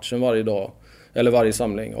sista matchen varje dag. Eller varje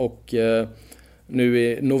samling. Och nu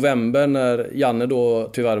i november när Janne då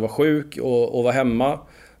tyvärr var sjuk och var hemma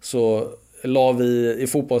så la vi i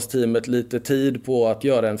fotbollsteamet lite tid på att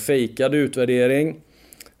göra en fejkad utvärdering.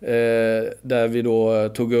 Där vi då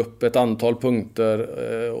tog upp ett antal punkter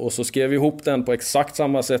och så skrev vi ihop den på exakt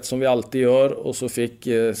samma sätt som vi alltid gör och så fick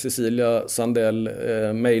Cecilia Sandell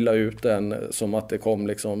mejla ut den som att det kom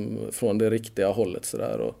liksom från det riktiga hållet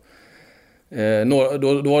sådär.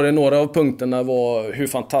 Då var det några av punkterna var hur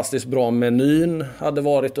fantastiskt bra menyn hade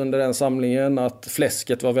varit under den samlingen, att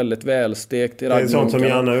fläsket var väldigt välstekt i raggmunkarna. Det är sånt som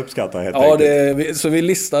Janne uppskattar helt enkelt. Så vi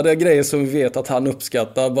listade grejer som vi vet att han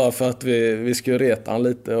uppskattar bara för att vi skulle reta han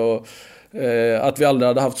lite och att vi aldrig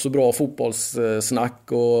hade haft så bra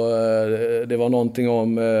fotbollssnack och det var någonting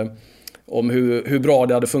om hur bra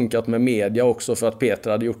det hade funkat med media också för att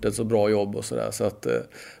Peter hade gjort ett så bra jobb och sådär. Så att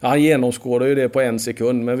han genomskådade ju det på en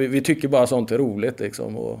sekund. Men vi tycker bara sånt är roligt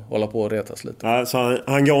liksom och hålla på och retas lite. Ja, så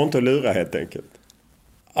han går inte att lura helt enkelt?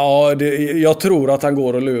 Ja, jag tror att han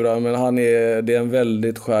går att lura men det är en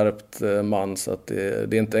väldigt skärpt man så att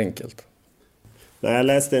det är inte enkelt. När jag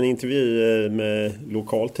läste en intervju med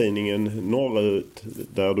lokaltidningen Norrut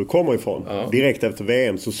där du kommer ifrån direkt efter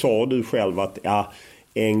VM så sa du själv att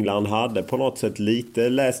England hade på något sätt lite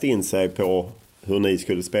läst in sig på hur ni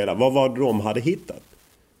skulle spela. Vad var det de hade hittat?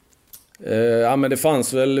 Men det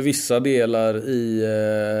fanns väl vissa delar i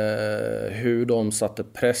hur de satte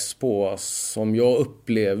press på oss som jag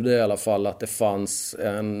upplevde i alla fall att det fanns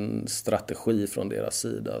en strategi från deras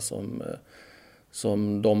sida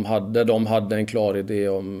som de hade en klar idé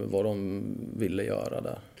om vad de ville göra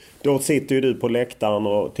där. Då sitter ju du på läktaren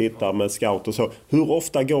och tittar med scout och så. Hur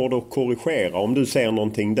ofta går det att korrigera om du ser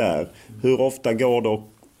någonting där? Hur ofta går det att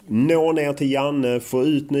nå ner till Janne, få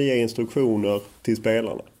ut nya instruktioner till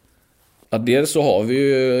spelarna? Ja, dels så har vi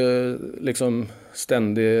ju liksom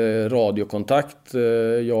ständig radiokontakt.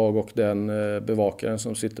 Jag och den bevakaren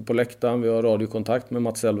som sitter på läktaren. Vi har radiokontakt med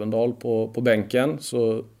Mats Elvendal på bänken.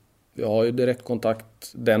 Så vi har ju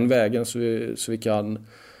direktkontakt den vägen så vi kan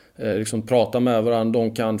liksom prata med varandra.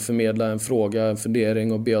 De kan förmedla en fråga, en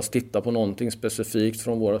fundering och be oss titta på någonting specifikt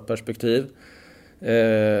från vårt perspektiv.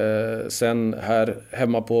 Sen här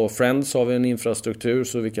hemma på Friends har vi en infrastruktur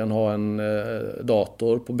så vi kan ha en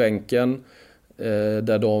dator på bänken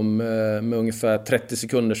där de med ungefär 30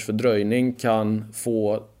 sekunders fördröjning kan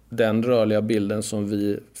få den rörliga bilden som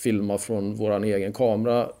vi filmar från vår egen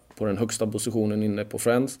kamera på den högsta positionen inne på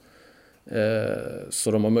Friends.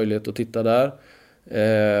 Så de har möjlighet att titta där.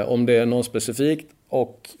 Om det är någon specifikt.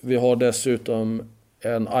 Och vi har dessutom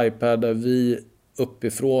en iPad där vi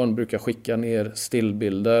uppifrån brukar skicka ner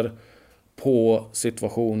stillbilder på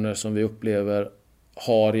situationer som vi upplever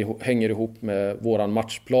hänger ihop med våran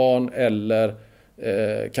matchplan eller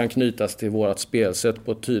kan knytas till vårat spelsätt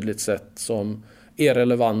på ett tydligt sätt som är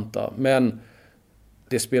relevanta. Men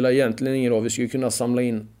det spelar egentligen ingen roll. Vi skulle kunna samla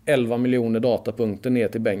in 11 miljoner datapunkter ner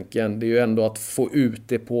till bänken. Det är ju ändå att få ut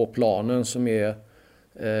det på planen som är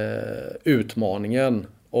utmaningen.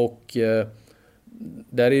 Och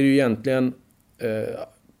där är det ju egentligen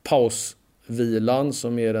pausvilan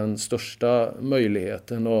som är den största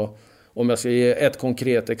möjligheten. Och om jag ska ge ett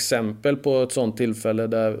konkret exempel på ett sådant tillfälle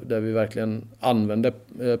där vi verkligen använde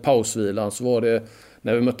pausvilan så var det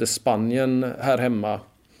när vi mötte Spanien här hemma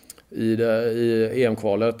i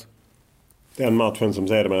EM-kvalet. Den matchen som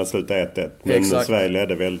säger man slutade 1-1. Men exakt. Sverige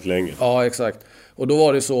ledde väldigt länge. Ja, exakt. Och då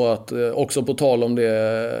var det så att, också på tal om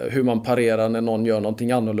det, hur man parerar när någon gör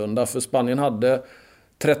någonting annorlunda. För Spanien hade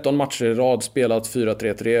 13 matcher i rad spelat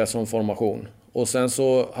 4-3-3 som formation. Och sen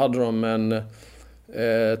så hade de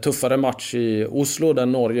tuffare match i Oslo där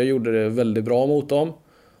Norge gjorde det väldigt bra mot dem.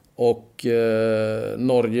 Och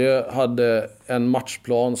Norge hade en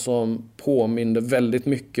matchplan som påminde väldigt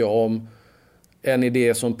mycket om en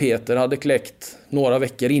idé som Peter hade kläckt några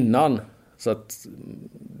veckor innan. Så att,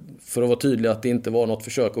 för att vara tydlig att det inte var något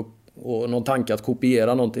försök och någon tanke att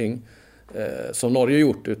kopiera någonting som Norge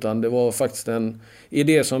gjort, utan det var faktiskt en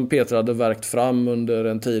idé som Peter hade verkt fram under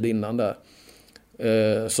en tid innan där.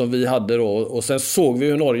 Som vi hade då, och sen såg vi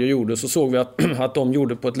hur Norge gjorde, så såg vi att de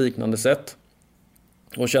gjorde på ett liknande sätt.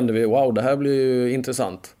 Och kände vi, wow, det här blir ju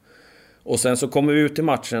intressant. Och sen så kommer vi ut i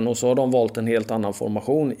matchen och så har de valt en helt annan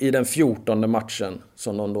formation i den 14:e matchen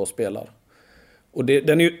som de då spelar. Och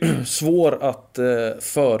den är ju svår att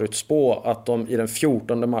förutspå att de i den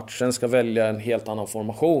 14:e matchen ska välja en helt annan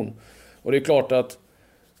formation. Och det är klart att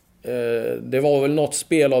det var väl något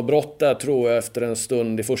spelavbrott där, tror jag, efter en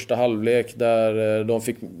stund i första halvlek där de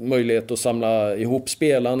fick möjlighet att samla ihop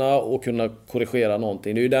spelarna och kunna korrigera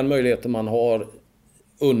någonting. Det är ju den möjligheten man har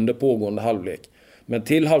under pågående halvlek. Men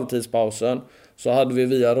till halvtidspausen så hade vi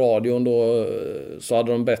via radion då, så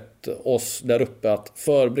hade de bett oss där uppe att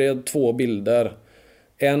förbereda 2 bilder.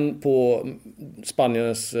 En på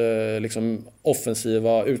Spaniens liksom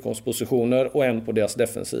offensiva utgångspositioner och en på deras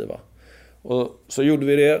defensiva. Och så gjorde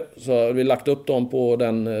vi det, så har vi lagt upp dem på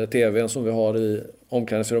den tvn som vi har i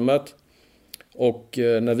omklädningsrummet. Och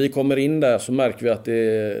när vi kommer in där så märker vi att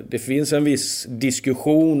det finns en viss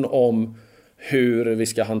diskussion om hur vi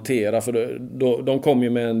ska hantera. För de kom ju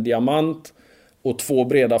med en diamant och 2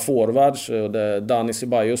 breda forwards. Där Dani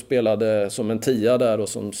Ceballos spelade som en 10 där och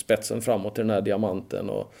som spetsen framåt till den här diamanten.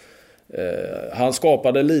 Och han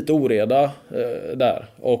skapade lite oreda där.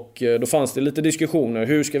 Och då fanns det lite diskussioner.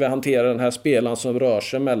 Hur ska vi hantera den här spelaren som rör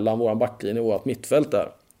sig mellan våran backlinje och vårt mittfält där?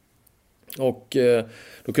 Och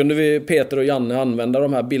då kunde vi, Peter och Janne, använda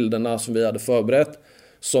de här bilderna som vi hade förberett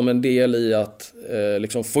som en del i att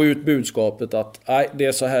liksom få ut budskapet att det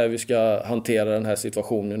är så här vi ska hantera den här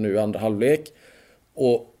situationen nu i andra halvlek.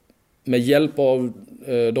 Och med hjälp av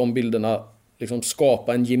de bilderna liksom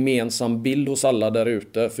skapa en gemensam bild hos alla där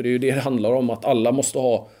ute. För det är ju det handlar om, att alla måste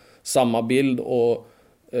ha samma bild och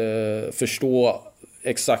förstå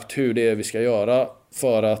exakt hur det är vi ska göra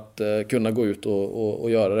för att kunna gå ut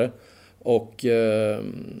och göra det. Och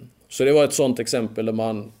så det var ett sånt exempel där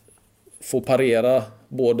man får parera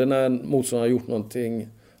både när motståndaren har gjort någonting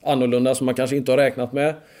annorlunda som man kanske inte har räknat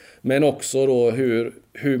med, men också då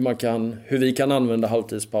hur vi kan använda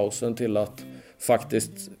halvtidspausen till att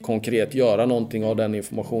faktiskt konkret göra någonting av den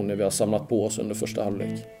informationen vi har samlat på oss under första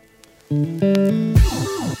halvlek.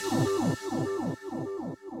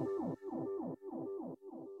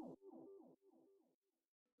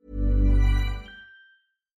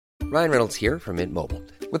 Ryan Reynolds here from Mint Mobile.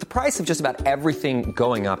 With the price of just about everything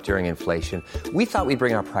going up during inflation, we thought we'd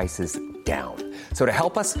bring our prices down. So to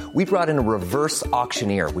help us, we brought in a reverse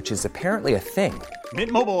auctioneer, which is apparently a thing. Mint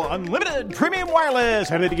Mobile Unlimited Premium Wireless.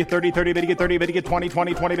 How to get 30, 30, bit to get 30, bit to get 20,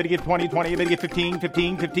 20, 20, bit to get 20, 20, bit to get 15,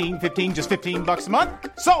 15, 15, 15, just $15 a month?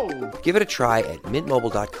 Sold! Give it a try at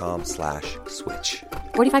mintmobile.com/switch.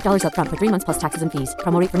 $45 up front for 3 months plus taxes and fees.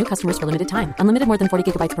 Promo rate for new customers for limited time. Unlimited more than 40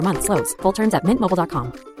 gigabytes per month. Slows full terms at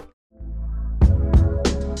mintmobile.com.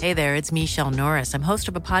 Hey there, it's Michelle Norris. I'm host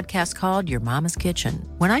of a podcast called Your Mama's Kitchen.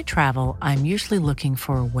 When I travel, I'm usually looking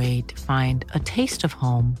for a way to find a taste of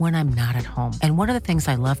home when I'm not at home. And one of the things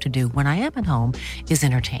I love to do when I am at home is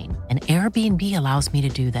entertain. And Airbnb allows me to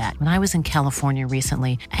do that. When I was in California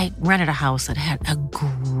recently, I rented a house that had a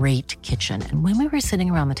great kitchen. And when we were sitting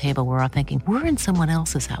around the table, we were all thinking, we're in someone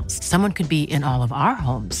else's house. Someone could be in all of our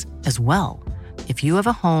homes as well. If you have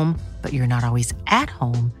a home, but you're not always at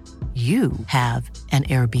home, you have an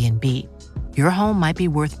Airbnb. Your home might be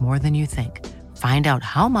worth more than you think. Find out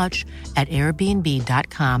how much at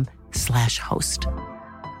airbnb.com/host.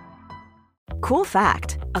 Cool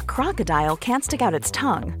fact, a crocodile can't stick out its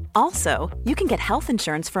tongue. Also, you can get health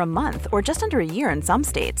insurance for a month or just under a year in some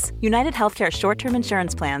states. United Healthcare short-term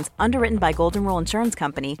insurance plans, underwritten by Golden Rule Insurance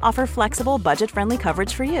Company, offer flexible, budget-friendly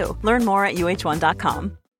coverage for you. Learn more at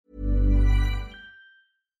uh1.com.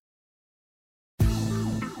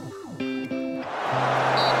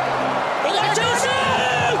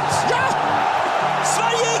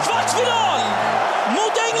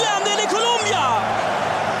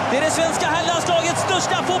 Det är det svenska herrlandslagets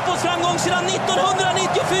största fotbollsframgång sedan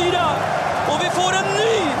 1994. Och vi får en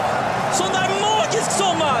ny, sån där magisk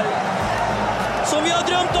sommar som vi har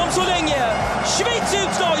drömt om så länge. Schweiz är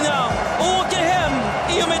utslagna och åker hem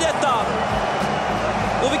i och med detta.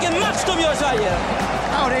 Och vilken match de gör, Sverige!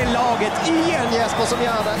 Ja, det är laget igen, Jesper, som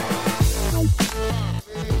gör det.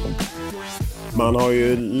 Man har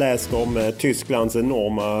ju läst om Tysklands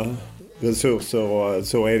enorma resurser och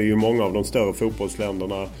så är det ju många av de större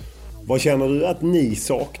fotbollsländerna. Vad känner du att ni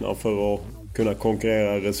saknar för att kunna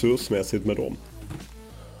konkurrera resursmässigt med dem?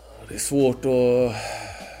 Det är svårt att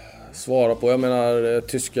svara på. Jag menar,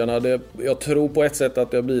 tyskarna, jag tror på ett sätt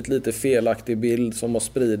att det har blivit lite felaktig bild som har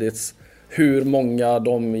spridits. Hur många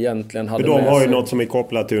de egentligen hade med sig. De har ju något som är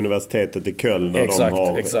kopplat till universitetet i Köln när de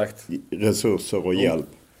har resurser och hjälp.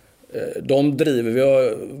 Vi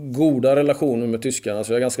har goda relationer med tyskarna,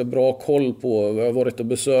 så jag har ganska bra koll på, jag har varit och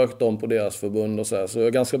besökt dem på deras förbund och så jag har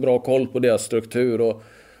ganska bra koll på deras struktur, och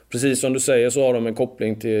precis som du säger så har de en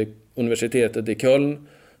koppling till universitetet i Köln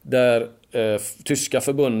där tyska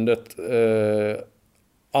förbundet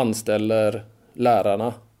anställer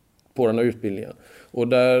lärarna på den här utbildningen, och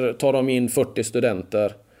där tar de in 40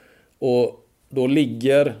 studenter, och då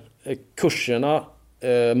ligger kurserna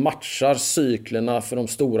matchar cyklerna för de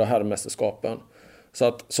stora herrmästerskapen. Så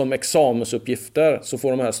att som examensuppgifter så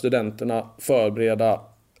får de här studenterna förbereda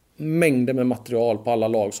mängder med material på alla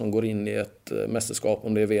lag som går in i ett mästerskap,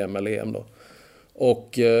 om det är VM eller EM då.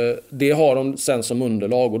 Och det har de sen som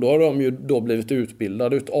underlag, och då har de ju då blivit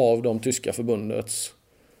utbildade av de tyska förbundets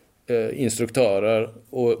instruktörer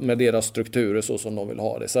och med deras strukturer så som de vill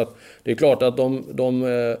ha det. Så att det är klart att de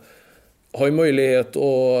har ju möjlighet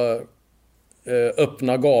att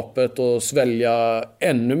öppna gapet och svälja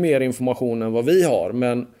ännu mer information än vad vi har,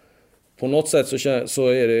 men på något sätt så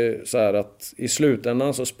är det så här att i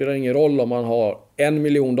slutändan så spelar det ingen roll om man har 1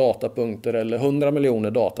 miljon datapunkter eller 100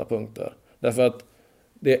 miljoner datapunkter, därför att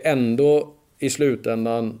det är ändå i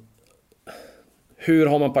slutändan, hur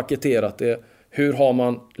har man paketerat det, hur har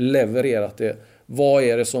man levererat det, vad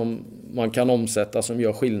är det som man kan omsätta som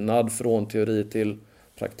gör skillnad från teori till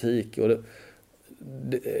praktik. Och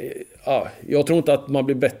jag tror inte att man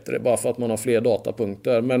blir bättre bara för att man har fler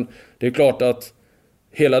datapunkter, men det är klart att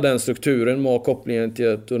hela den strukturen med kopplingen till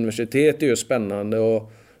ett universitet är ju spännande,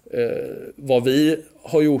 och vad vi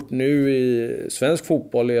har gjort nu i svensk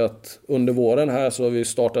fotboll är att under våren här så har vi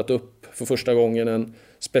startat upp för första gången en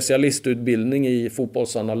specialistutbildning i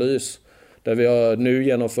fotbollsanalys, där vi har nu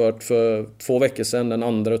genomfört för 2 veckor sedan den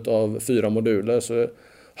andra av 4 moduler, så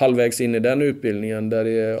halvvägs in i den utbildningen där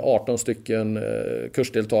det är 18 stycken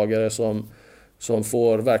kursdeltagare som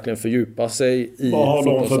får verkligen fördjupa sig i. Vad har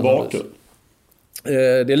de för bakgrund?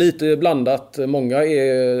 Det är lite blandat. Många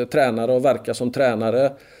är tränare och verkar som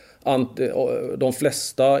tränare. De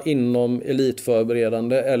flesta inom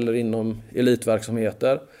elitförberedande eller inom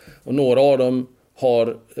elitverksamheter. Och några av dem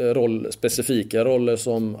har specifika roller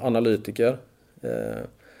som analytiker.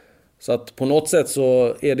 Så att på något sätt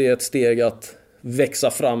så är det ett steg att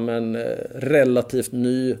växa fram en relativt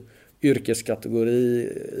ny yrkeskategori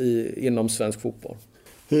inom svensk fotboll.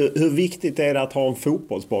 Hur viktigt är det att ha en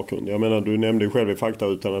fotbollsbakgrund? Jag menar, du nämnde ju själv i fakta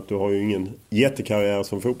utan att du har ju ingen jättekarriär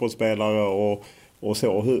som fotbollsspelare och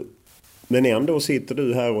så. Men ändå sitter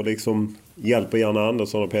du här och liksom hjälper Janne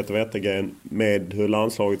Andersson och Peter Wettergren med hur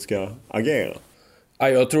landslaget ska agera. Ja,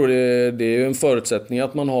 jag tror det är en förutsättning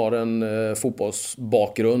att man har en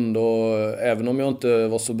fotbollsbakgrund, och även om jag inte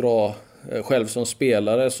var så bra själv som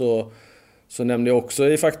spelare så nämnde jag också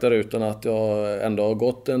i faktarutan att jag ändå har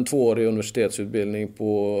gått en 2-årig universitetsutbildning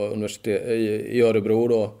på i Örebro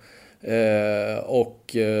då.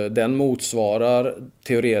 Och den motsvarar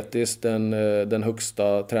teoretiskt den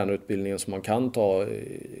högsta tränarutbildningen som man kan ta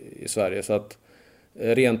i Sverige. Så att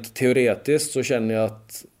rent teoretiskt så känner jag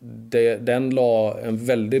att den la en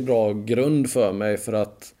väldigt bra grund för mig för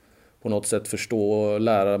att på något sätt förstå och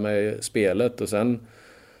lära mig spelet. Och sen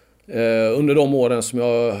under de åren som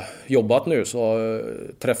jag har jobbat nu så har jag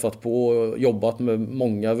träffat på och jobbat med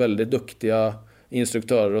många väldigt duktiga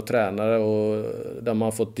instruktörer och tränare, och där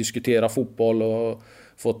man fått diskutera fotboll och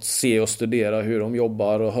fått se och studera hur de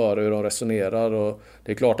jobbar och höra hur de resonerar. Och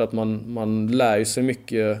det är klart att man lär sig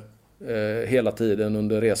mycket hela tiden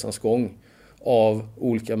under resans gång av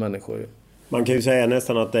olika människor. Man kan ju säga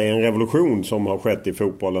nästan att det är en revolution som har skett i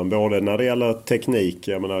fotbollen, både när det gäller teknik,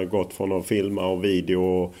 jag menar gått från att filma och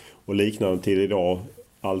video och liknande till idag,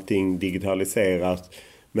 allting digitaliserat,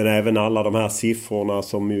 men även alla de här siffrorna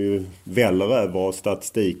som ju väller över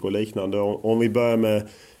statistik och liknande. Om vi börjar med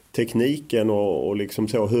tekniken och liksom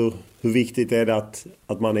så, hur viktigt är det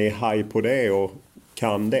att man är high på det och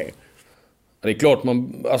kan det? Det är klart,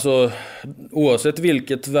 oavsett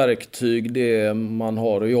vilket verktyg det man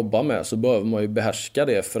har att jobba med så behöver man ju behärska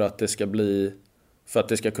det för att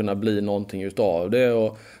det ska kunna bli någonting utav det.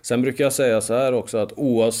 Och sen brukar jag säga så här också, att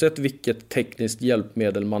oavsett vilket tekniskt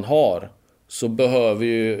hjälpmedel man har så behöver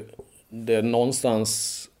ju det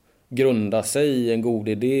någonstans grunda sig i en god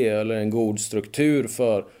idé eller en god struktur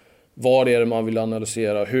för Vad är det man vill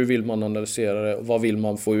analysera? Hur vill man analysera det? Vad vill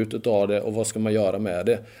man få ut av det? Och vad ska man göra med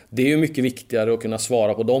det? Det är ju mycket viktigare att kunna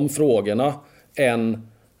svara på de frågorna än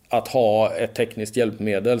att ha ett tekniskt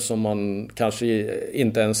hjälpmedel som man kanske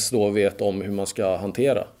inte ens då vet om hur man ska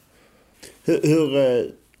hantera.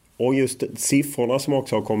 Och just siffrorna som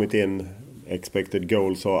också har kommit in, expected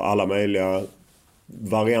goals och alla möjliga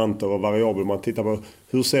varianter och variabler man tittar på.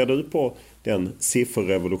 Hur ser du på den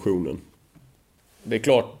sifferrevolutionen? Det är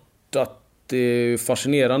klart att det är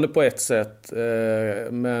fascinerande på ett sätt,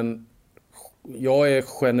 men jag är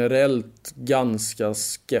generellt ganska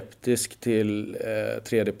skeptisk till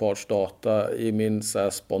tredjepartsdata i min så här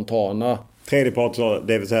spontana... Tredjepartsdata,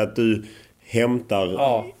 det vill säga att du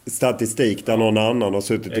hämtar statistik där någon annan har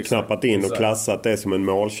suttit och knappat in och klassat det som en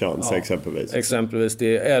målchans exempelvis. Exempelvis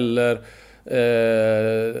det, eller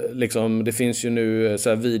liksom, det finns ju nu så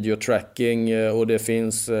här videotracking och det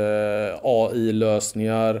finns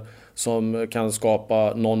AI-lösningar som kan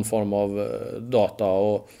skapa någon form av data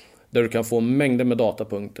och där du kan få mängder med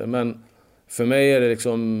datapunkter. Men för mig är det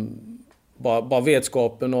liksom bara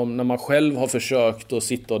vetskapen om när man själv har försökt att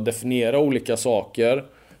sitta och definiera olika saker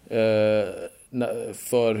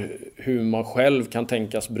för hur man själv kan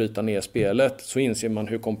tänkas bryta ner spelet, så inser man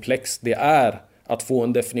hur komplext det är att få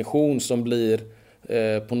en definition som blir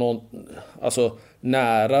på någon, alltså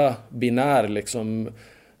nära binär liksom,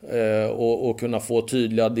 och kunna få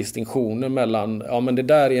tydliga distinktioner mellan, ja men det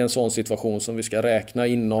där är en sån situation som vi ska räkna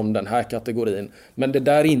inom den här kategorin, men det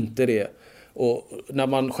där är inte det. Och när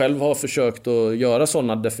man själv har försökt att göra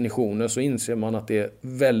sådana definitioner så inser man att det är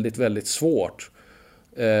väldigt, väldigt svårt.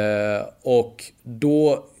 Och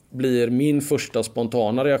då blir min första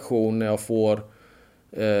spontana reaktion när jag får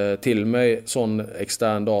till mig sån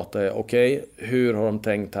extern data är okej, hur har de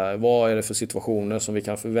tänkt här? Vad är det för situationer som vi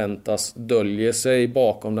kan förväntas döljer sig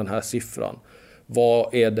bakom den här siffran?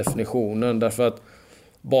 Vad är definitionen? Därför att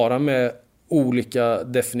bara med olika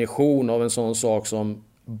definition av en sån sak som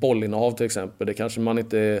bollinnehav till exempel, det kanske man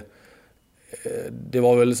inte... Det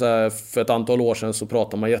var väl så här, för ett antal år sedan så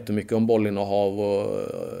pratade man jättemycket om bollinnehav och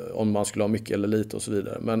om man skulle ha mycket eller lite och så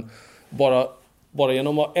vidare. Men bara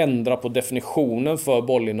genom att ändra på definitionen för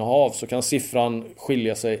bollinnehav så kan siffran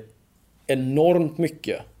skilja sig enormt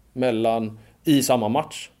mycket i samma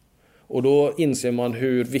match. Och då inser man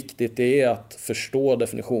hur viktigt det är att förstå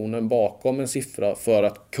definitionen bakom en siffra för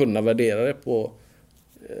att kunna värdera det på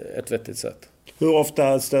ett vettigt sätt. Hur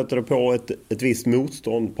ofta stöter du på ett visst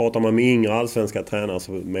motstånd? Pratar man med yngre allsvenska tränare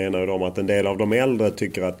så menar de att en del av de äldre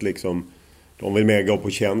tycker att liksom, de vill mer gå på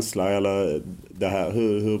känsla eller det här.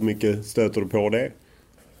 Hur mycket stöter du på det?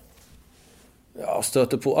 Jag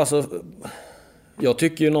stöter på... Alltså, jag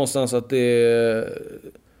tycker ju någonstans att det är...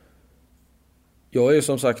 Jag är ju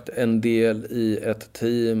som sagt en del i ett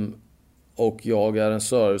team och jag är en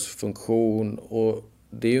servicefunktion och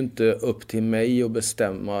det är ju inte upp till mig att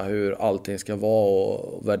bestämma hur allting ska vara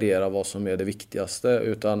och värdera vad som är det viktigaste,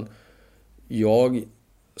 utan jag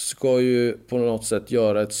ska ju på något sätt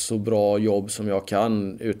göra ett så bra jobb som jag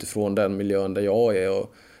kan utifrån den miljön där jag är,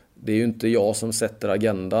 och det är ju inte jag som sätter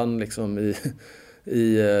agendan liksom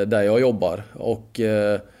i där jag jobbar. Och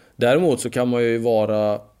däremot så kan man ju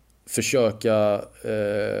försöka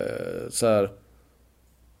så här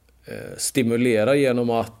stimulera genom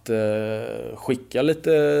att skicka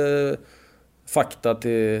lite fakta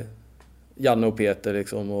till Janne och Peter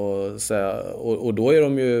liksom, och då är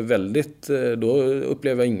de ju väldigt, då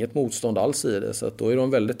upplever jag inget motstånd alls i det, så att då är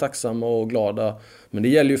de väldigt tacksamma och glada. Men det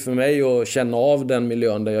gäller ju för mig att känna av den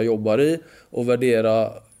miljön där jag jobbar i och värdera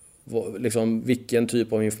liksom vilken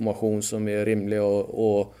typ av information som är rimlig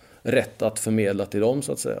och rätt att förmedla till dem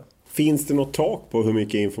så att säga. Finns det något tak på hur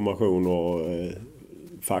mycket information och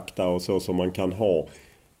fakta och så som man kan ha,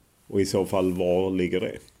 och i så fall var ligger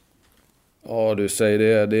det? Ja, du säger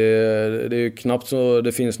det. Det är ju knappt så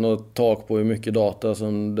det finns något tak på hur mycket data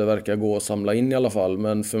som det verkar gå att samla in i alla fall.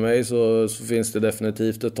 Men för mig så finns det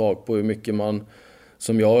definitivt ett tak på hur mycket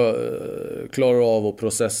som jag klarar av att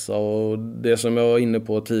processa. Och det som jag var inne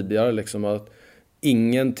på tidigare, liksom att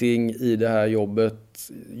ingenting i det här jobbet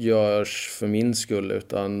görs för min skull,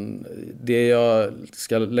 utan det jag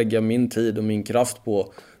ska lägga min tid och min kraft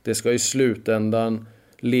på, det ska i slutändan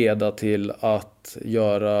leda till att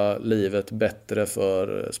göra livet bättre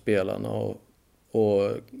för spelarna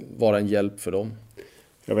och vara en hjälp för dem.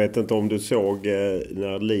 Jag vet inte om du såg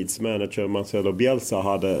när Leeds manager Marcelo Bielsa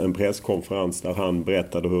hade en presskonferens där han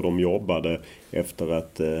berättade hur de jobbade efter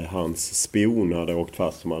att hans spion hade åkt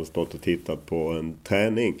fast som hade stått och tittat på en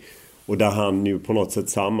träning. Och där han ju på något sätt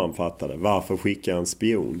sammanfattade. Varför skickar jag en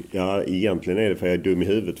spion? Ja, egentligen är det för jag är dum i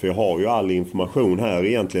huvudet. För jag har ju all information här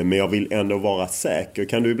egentligen. Men jag vill ändå vara säker.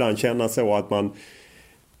 Kan du ibland känna så att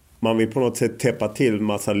man vill på något sätt täppa till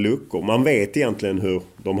massa luckor? Man vet egentligen hur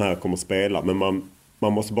de här kommer att spela. Men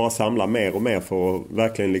man måste bara samla mer och mer för att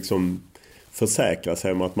verkligen liksom försäkra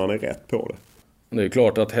sig om att man är rätt på det. Det är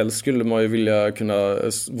klart att helst skulle man ju vilja kunna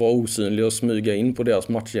vara osynlig och smyga in på deras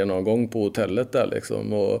matchgenomgång på hotellet där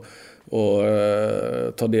liksom. Och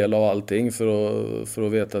ta del av allting för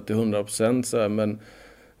att veta att det är 100% så här.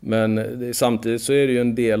 Men samtidigt så är det ju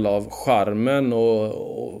en del av charmen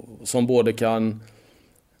och som både kan...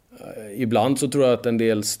 Ibland så tror jag att en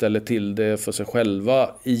del ställer till det för sig själva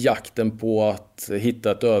i jakten på att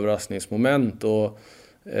hitta ett överraskningsmoment.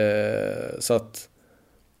 Så att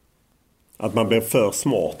man blir för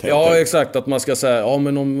smart. Ja, exakt. Att man ska säga, ja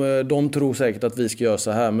men om de tror säkert att vi ska göra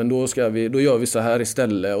så här, men då gör vi så här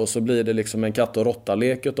istället. Och så blir det liksom en katt- och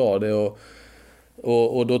råtta-lek av det.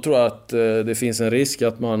 Och då tror jag att det finns en risk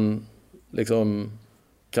att man liksom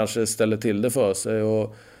kanske ställer till det för sig.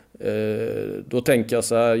 Och då tänker jag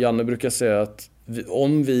så här, Janne brukar säga att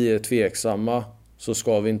om vi är tveksamma så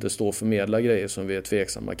ska vi inte stå och förmedla grejer som vi är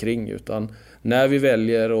tveksamma kring, utan när vi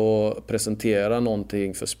väljer att presentera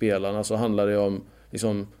någonting för spelarna så handlar det om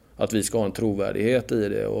liksom att vi ska ha en trovärdighet i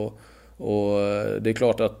det och det är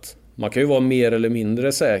klart att man kan ju vara mer eller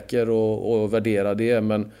mindre säker och värdera det,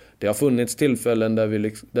 men det har funnits tillfällen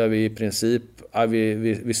där vi i princip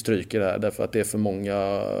vi stryker det här därför att det är för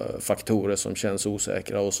många faktorer som känns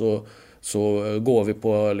osäkra, och så går vi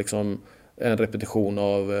på liksom en repetition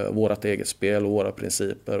av vårt eget spel och våra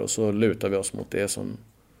principer, och så lutar vi oss mot det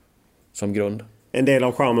som grund. En del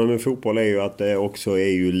av charmen med fotboll är ju att det också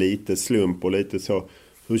är ju lite slump och lite så.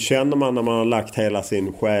 Hur känner man när man har lagt hela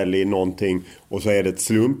sin själ i någonting och så är det ett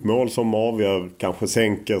slumpmål som avgör, kanske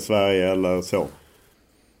sänker Sverige eller så?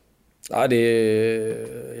 Ja,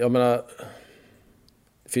 jag menar,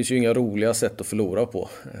 det finns ju inga roliga sätt att förlora på.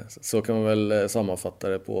 Så kan man väl sammanfatta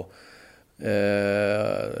det på.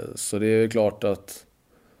 Så det är klart att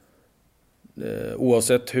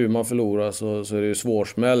oavsett hur man förlorar så är det ju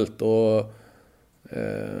svårsmält.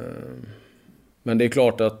 Men det är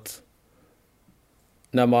klart att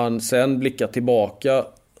när man sen blickar tillbaka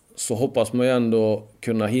så hoppas man ju ändå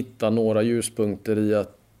kunna hitta några ljuspunkter i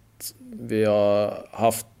att vi har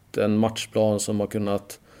haft en matchplan som har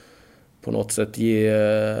kunnat på något sätt ge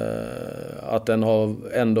att den har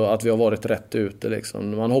ändå, att vi har varit rätt ute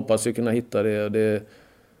liksom. Man hoppas ju kunna hitta det.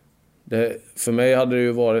 För mig hade det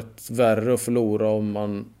ju varit värre att förlora om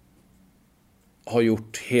man har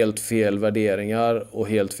gjort helt fel värderingar och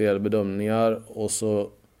helt fel bedömningar och så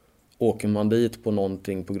åker man dit på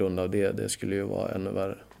någonting på grund av det. Det skulle ju vara ännu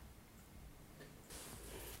värre.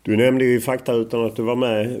 Du nämnde ju i fakta utan att du var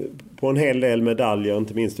med på en hel del medaljer,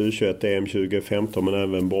 inte minst U21 EM 2015 men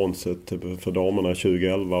även bronset för damerna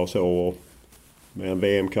 2011 och så, och med en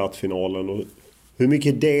VM-kvartsfinalen. Och hur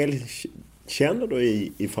mycket del känner du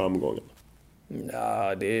i framgången?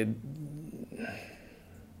 Ja, det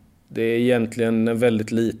är egentligen en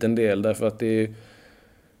väldigt liten del, därför att det är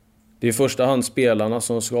i första hand spelarna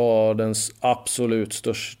som ska ha den absolut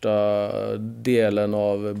största delen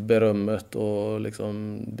av berömmet, och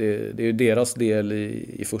liksom det är ju deras del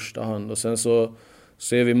i första hand. Och sen så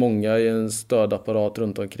är vi många i en stödapparat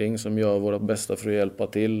runt omkring som gör vårt bästa för att hjälpa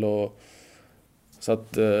till. Och, så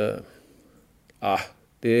att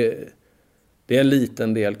det är en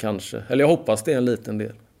liten del kanske. Eller jag hoppas det är en liten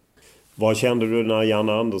del. Vad kände du när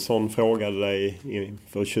Janne Andersson frågade dig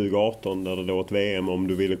för 2018 när det då ett VM om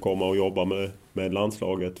du ville komma och jobba med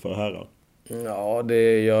landslaget för herrar? Ja,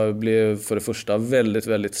 jag blev för det första väldigt,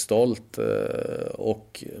 väldigt stolt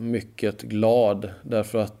och mycket glad,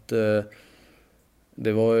 därför att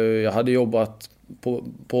jag hade jobbat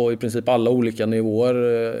på i princip alla olika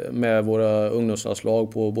nivåer med våra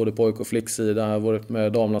ungdomslandslag på både pojk- och flicksidan. Jag har varit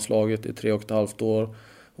med damlandslaget i 3,5 år,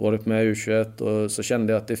 varit med U21, och så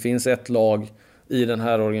kände jag att det finns ett lag i den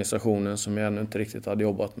här organisationen som jag ännu inte riktigt hade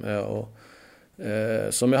jobbat med och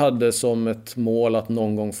som jag hade som ett mål att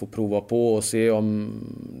någon gång få prova på och se om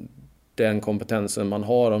den kompetensen man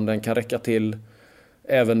har, om den kan räcka till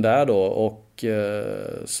även där då. Och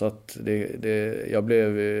så att jag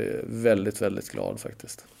blev väldigt, väldigt glad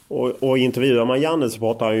faktiskt. Och intervjuar man Janne så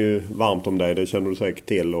pratar han ju varmt om dig, det känner du säkert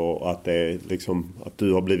till, och att det är liksom att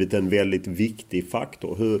du har blivit en väldigt viktig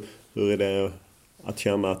faktor. Hur är det att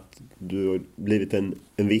känna att du har blivit en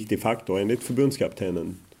viktig faktor enligt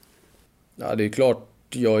förbundskaptenen? Ja, det är klart,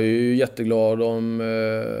 jag är ju jätteglad om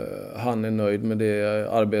han är nöjd med det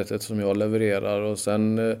arbetet som jag levererar, och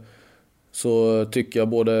sen så tycker jag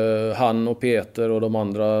både han och Peter och de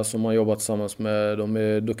andra som har jobbat tillsammans med, de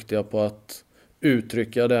är duktiga på att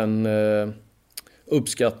uttrycka den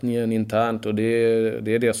uppskattningen internt, och det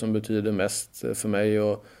är det som betyder mest för mig.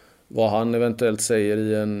 Och vad han eventuellt säger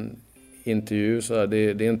i en intervju, så det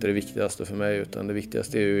är inte det viktigaste för mig, utan det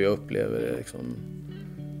viktigaste är hur jag upplever det liksom,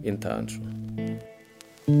 internt. Så.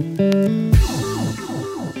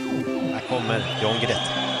 Här kommer John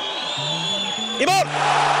Guidetti. I mål!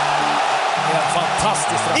 Det är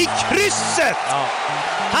fantastiskt. I krysset! Ja.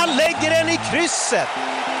 Han lägger den i krysset.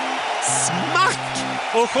 Smack!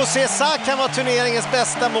 Och José Sá kan vara turneringens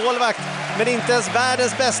bästa målvakt, men inte ens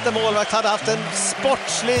världens bästa målvakt hade haft en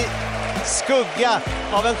sportslig skugga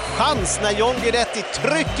av en chans när John Guidetti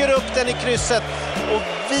trycker upp den i krysset och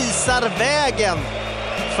visar vägen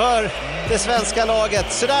för det svenska laget.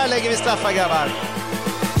 Så där lägger vi straffar, grabbar.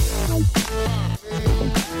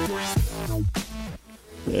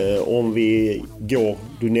 Om vi går,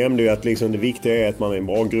 du nämnde ju att liksom det viktiga är att man är en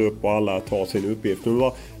bra grupp och alla tar sin uppgift.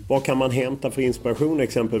 Men vad kan man hämta för inspiration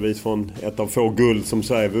exempelvis från ett av få guld som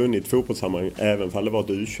Sverige vunnit fotbollssammanhang, även om det var ett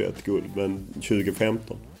U21-guld, men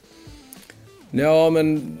 2015? Ja,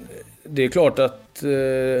 men det är klart att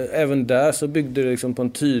även där så byggde det liksom på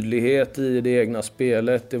en tydlighet i det egna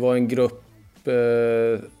spelet. Det var en grupp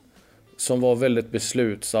som var väldigt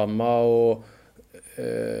beslutsamma, och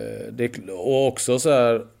också så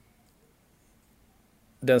här,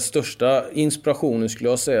 den största inspirationen skulle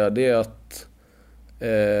jag säga, det är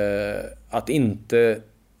att inte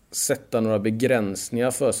sätta några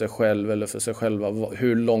begränsningar för sig själv eller för sig själva,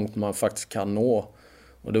 hur långt man faktiskt kan nå.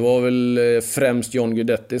 Och det var väl främst John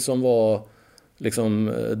Guidetti som var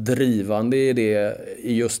liksom drivande i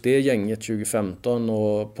just det gänget 2015,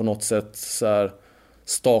 och på något sätt så här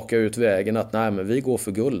staka ut vägen att nej, men vi går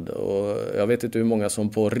för guld. Och jag vet inte hur många som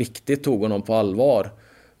på riktigt tog honom på allvar,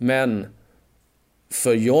 men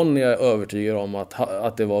för John är jag övertygad om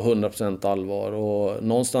att det var 100% allvar, och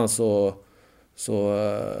någonstans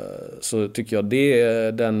så tycker jag det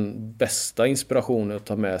är den bästa inspirationen att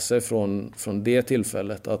ta med sig från det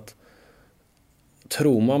tillfället, att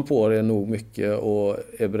tror man på det nog mycket och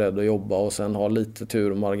är beredd att jobba och sen har lite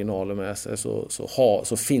tur och marginaler med sig,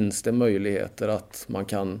 så finns det möjligheter att man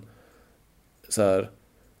kan så här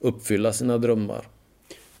uppfylla sina drömmar.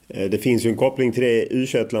 Det finns ju en koppling till det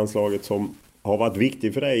U21-landslaget som har varit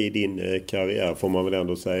viktig för dig i din karriär, får man väl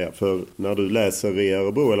ändå säga. För när du läser i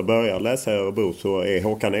Örebro, eller börjar läsa i Örebro, så är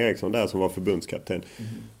Håkan Eriksson där som var förbundskapten.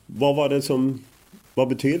 Vad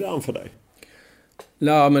betyder han för dig?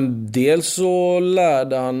 Ja, men dels så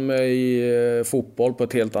lärde han mig fotboll på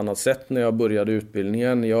ett helt annat sätt när jag började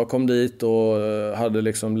utbildningen. Jag kom dit och hade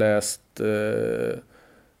liksom läst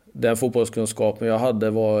den fotbollskunskapen jag hade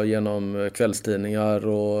var genom kvällstidningar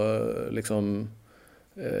och liksom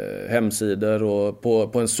hemsidor och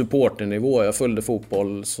på en supporternivå. Jag följde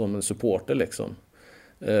fotboll som en supporter liksom.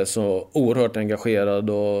 Så oerhört engagerad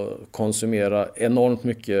och konsumera enormt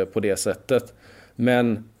mycket på det sättet.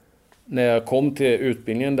 Men när jag kom till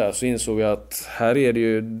utbildningen där så insåg jag att här är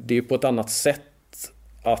det är på ett annat sätt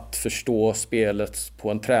att förstå spelet på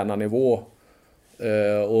en tränarnivå.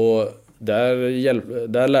 Och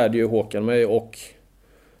där lärde ju Håkan mig, och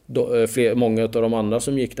många av de andra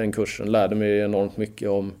som gick den kursen lärde mig enormt mycket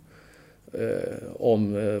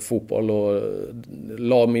om fotboll och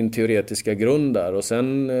la min teoretiska grund där. Och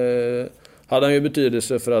sen hade han ju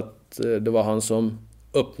betydelse för att det var han som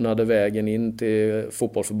öppnade vägen in till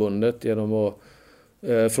fotbollsförbundet genom att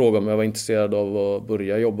fråga om jag var intresserad av att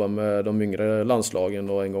börja jobba med de yngre landslagen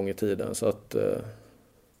då en gång i tiden. Så att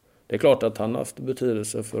det är klart att han har haft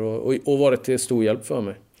betydelse för och varit till stor hjälp för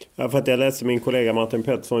mig. Ja, för att jag läste min kollega Martin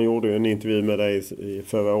Pettersson gjorde en intervju med dig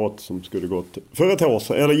förra året som skulle gått för ett år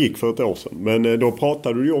sedan, eller gick för ett år sedan. Men då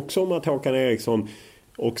pratade du ju också om att Håkan Eriksson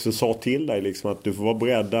också sa till dig liksom att du får vara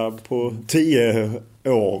beredd på 10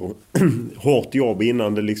 år hårt jobb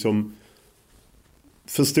innan det liksom...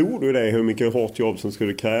 Förstod du det, hur mycket hårt jobb som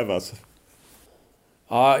skulle krävas?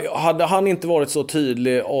 Ja, hade han inte varit så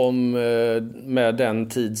tydlig med den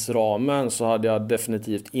tidsramen så hade jag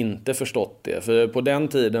definitivt inte förstått det. För på den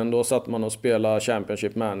tiden då satt man och spelade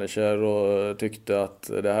Championship Manager och tyckte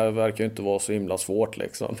att det här verkar inte vara så himla svårt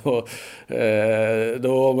liksom.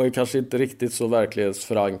 Då var man ju kanske inte riktigt så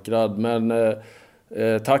verklighetsförankrad, men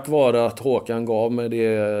tack vare att Håkan gav mig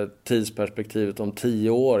det tidsperspektivet om 10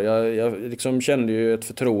 år. Jag liksom kände ju ett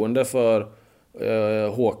förtroende för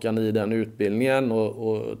Håkan i den utbildningen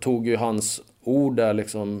och tog ju hans ord där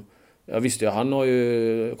liksom. Jag visste ju, han har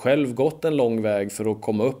ju själv gått en lång väg för att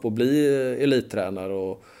komma upp och bli elittränare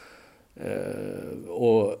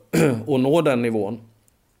och nå den nivån.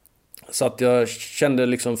 Så att jag kände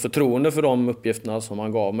liksom förtroende för de uppgifterna som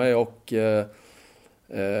han gav mig, och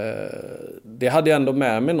det hade jag ändå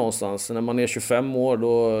med mig någonstans. När man är 25 år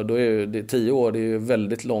då är det 10 år, det är ju en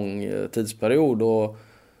väldigt lång tidsperiod, och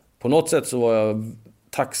på något sätt så var jag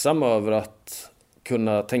tacksam över att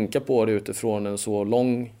kunna tänka på det utifrån en så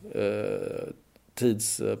lång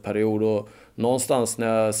tidsperiod. Och någonstans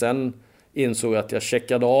när jag sen insåg att jag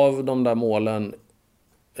checkade av de där målen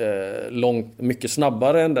mycket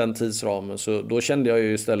snabbare än den tidsramen, så då kände jag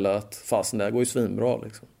ju istället att fasen, det här går ju svinbra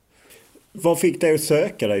liksom. Vad fick dig att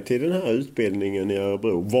söka dig till den här utbildningen i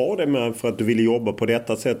Örebro? Var det med för att du ville jobba på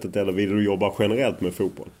detta sättet, eller ville du jobba generellt med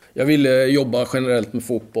fotboll? Jag ville jobba generellt med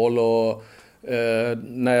fotboll, och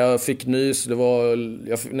när jag fick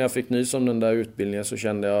nys om den där utbildningen så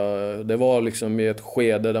kände jag, det var liksom i ett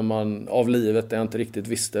skede där av livet där jag inte riktigt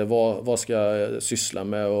visste vad ska jag syssla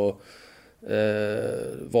med, och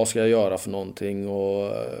vad ska jag göra för någonting,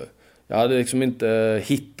 och jag hade liksom inte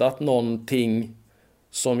hittat någonting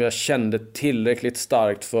som jag kände tillräckligt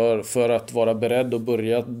starkt för att vara beredd att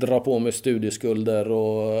börja dra på mig studieskulder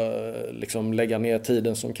och liksom lägga ner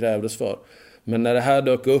tiden som krävdes för. Men när det här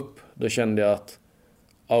dök upp, då kände jag att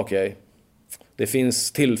okej, det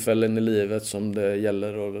finns tillfällen i livet som det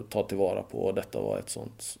gäller att ta tillvara på, och detta var ett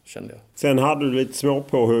sånt, kände jag. Sen hade du lite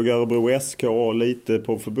småpåhugg Örebro SK och lite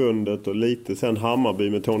på förbundet och lite sen Hammarby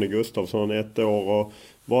med Tony Gustafsson 1 år. Och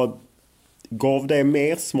vad gav det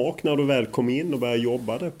mer smak när du väl kom in och började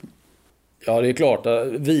jobba där? Ja, det är klart.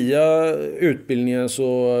 Via utbildningen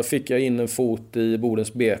så fick jag in en fot i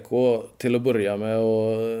Bodens BK till att börja med,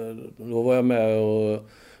 och då var jag med och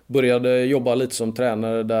började jobba lite som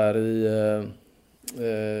tränare där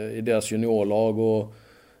i deras juniorlag, och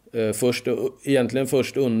egentligen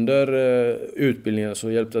först under utbildningen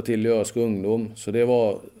så hjälpte jag till i Ösk ungdom, så det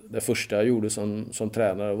var det första jag gjorde som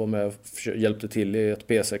tränare, var med och hjälpte till i ett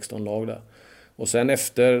P16-lag där. Och sen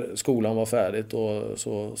efter skolan var färdigt och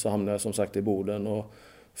så hamnade jag som sagt i Boden och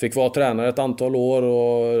fick vara tränare ett antal år,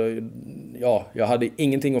 och ja, jag hade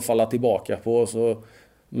ingenting att falla tillbaka på,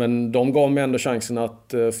 men de gav mig ändå chansen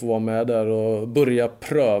att få vara med där och börja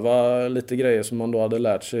pröva lite grejer som man då hade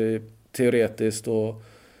lärt sig teoretiskt, och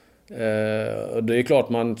det är klart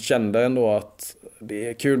man kände ändå att det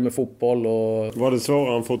är kul med fotboll. Och var det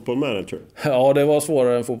svårare än Football Manager? Ja, det var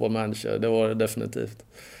svårare än Football Manager, det var det definitivt.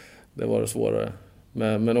 Det var det svårare,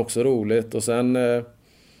 men också roligt. Och sen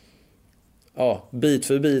ja, bit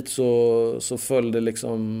för bit så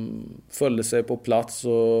följde sig på plats,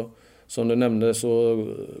 och som du nämnde så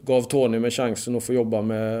gav Tony mig chansen att få jobba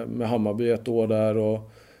med Hammarby 1 år där,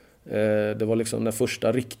 och det var liksom den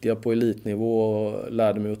första riktiga på elitnivå, och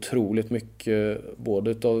lärde mig otroligt mycket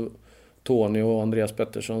både av Tony och Andreas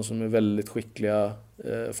Pettersson som är väldigt skickliga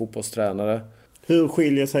fotbollstränare. Hur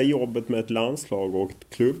skiljer sig jobbet med ett landslag och ett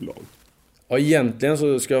klubblag? Ja, egentligen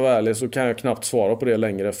så ska jag vara ärlig så kan jag knappt svara på det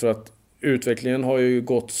längre, för att utvecklingen har ju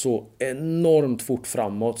gått så enormt fort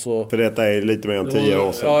framåt. Så för detta är lite mer än 10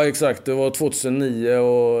 år sedan. Ja, exakt. Det var 2009,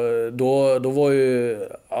 och då var ju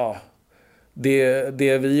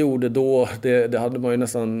det vi gjorde då, det hade man ju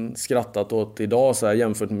nästan skrattat åt idag så här,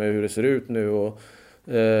 jämfört med hur det ser ut nu. Och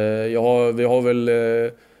vi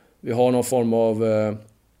har någon form av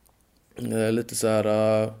lite så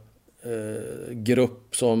här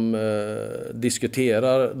grupp som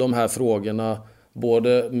diskuterar de här frågorna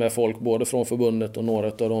med folk både från förbundet och några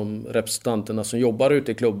av de representanterna som jobbar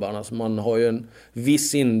ute i klubbarna, så man har ju en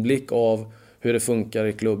viss inblick av hur det funkar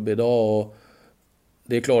i klubb idag, och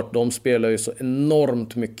det är klart, de spelar ju så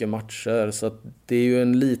enormt mycket matcher, så att det är ju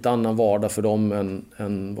en lite annan vardag för dem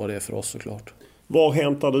än vad det är för oss såklart. Var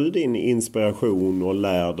hämtar du din inspiration och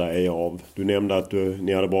lär dig av? Du nämnde att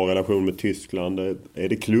ni hade bra relation med Tyskland. Är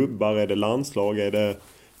det klubbar, är det landslag, är det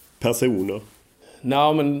personer?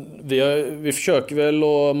 Nej, men vi försöker väl,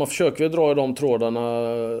 och man försöker väl dra i de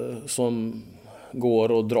trådarna som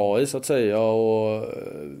går att dra i så att säga, och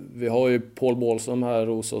vi har ju Paul Bålström här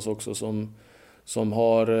hos oss också som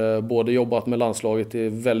har både jobbat med landslaget i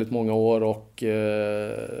väldigt många år och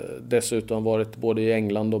dessutom varit både i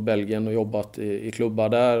England och Belgien och jobbat i klubbar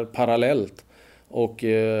där parallellt. Och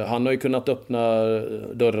han har ju kunnat öppna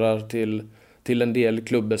dörrar till en del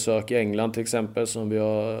klubbesök i England till exempel, som vi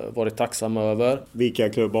har varit tacksamma över. Vilka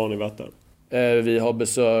klubbar har ni varit där? Vi har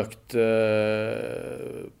besökt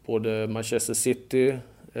både Manchester City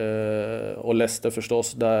och Leicester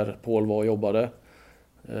förstås, där Paul var och jobbade.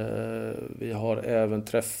 Vi har även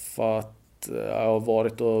jag har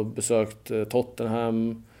varit och besökt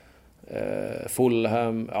Tottenham,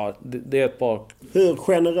 Fulham, ja, det är ett par. Hur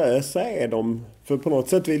generösa är de? För på något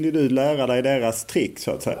sätt vill ju du lära dig deras trick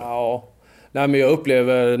så att säga. Ja, Nej, men jag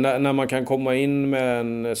upplever när man kan komma in med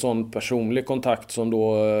en sån personlig kontakt som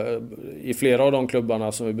då i flera av de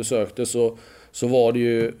klubbarna som vi besökte så var det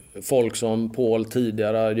ju folk som Paul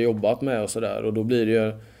tidigare hade jobbat med och sådär. Och då blir det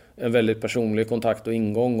ju en väldigt personlig kontakt och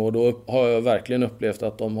ingång. Och då har jag verkligen upplevt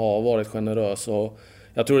att de har varit generösa. Och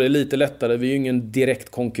jag tror det är lite lättare. Vi är ju ingen direkt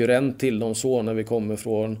konkurrent till dem så när vi kommer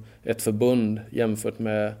från ett förbund jämfört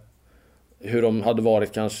med hur de hade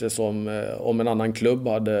varit kanske som om en annan klubb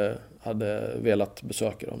hade velat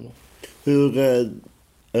besöka dem. Hur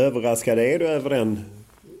överraskad är du över den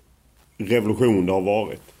revolution det har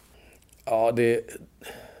varit? Ja, det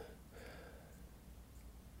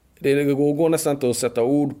går nästan inte att sätta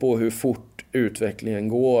ord på hur fort utvecklingen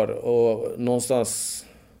går. Och någonstans,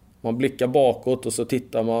 man blickar bakåt och så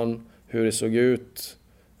tittar man hur det såg ut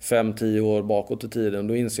 5-10 år bakåt i tiden.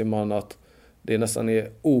 Då inser man att det nästan är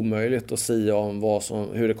omöjligt att säga om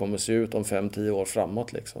hur det kommer att se ut om 5-10 år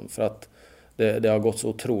framåt. Liksom. För att det har gått så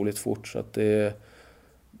otroligt fort så att det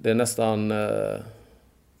är nästan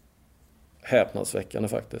häpnadsväckande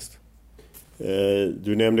faktiskt.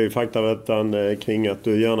 Du nämnde ju faktarättan kring att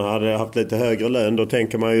du gärna hade haft lite högre lön. Då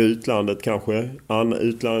tänker man ju utlandet kanske.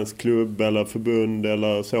 Utlandsklubb eller förbund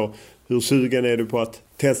eller så. Hur sugen är du på att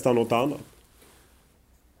testa något annat?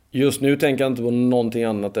 Just nu tänker jag inte på någonting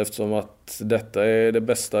annat eftersom att detta är det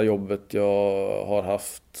bästa jobbet jag har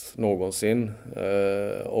haft någonsin.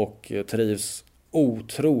 Och trivs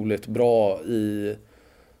otroligt bra i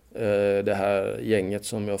det här gänget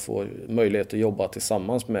som jag får möjlighet att jobba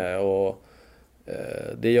tillsammans med. Och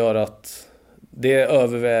det gör att det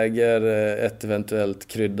överväger ett eventuellt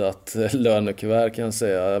kryddat lönekuvert kan jag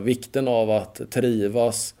säga. Vikten av att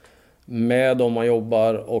trivas med dem man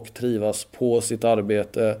jobbar och trivas på sitt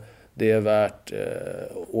arbete, det är värt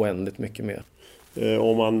oändligt mycket mer.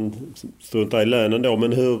 Om man struntar i lönen då,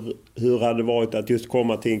 men hur hade det varit att just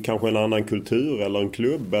komma till kanske en annan kultur eller en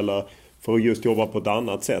klubb eller för att just jobba på ett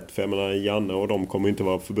annat sätt? För jag menar, Janne och de kommer inte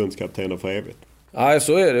vara förbundskaptener för evigt. Nej,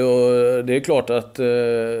 så är det och det är klart att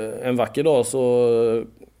en vacker dag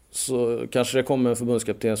så kanske det kommer en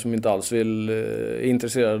förbundskapten som inte alls är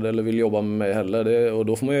intresserad eller vill jobba med mig heller. Och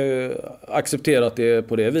då får man ju acceptera att det är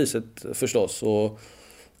på det viset förstås. Och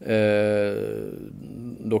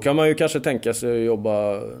då kan man ju kanske tänka sig att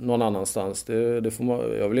jobba någon annanstans. Det får man,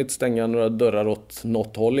 jag vill inte stänga några dörrar åt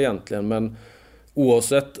något håll egentligen, men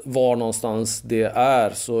oavsett var någonstans det är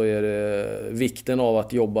så är det vikten av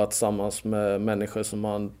att jobba tillsammans med människor som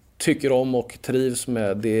man tycker om och trivs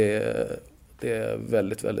med. Det är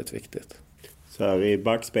väldigt, väldigt viktigt. Så här i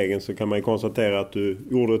backspegeln så kan man ju konstatera att du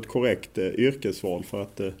gjorde ett korrekt yrkesval för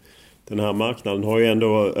att den här marknaden har ju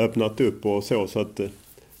ändå öppnat upp och så att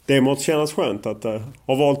det måste kännas skönt att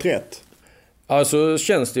ha valt rätt. Alltså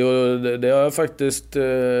känns det och det har jag faktiskt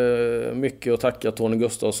mycket att tacka Tony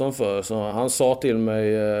Gustafsson för. Så han sa till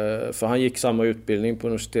mig, för han gick samma utbildning på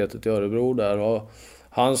universitetet i Örebro där, och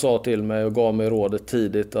han sa till mig och gav mig rådet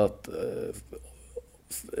tidigt att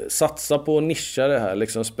satsa på att nischa det här.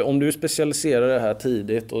 Liksom, om du specialiserar det här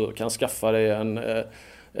tidigt och kan skaffa dig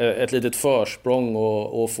ett litet försprång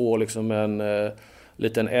och få liksom en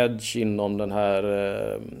liten edge inom den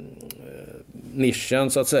här nischen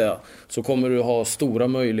så att säga, så kommer du ha stora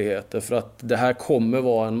möjligheter för att det här kommer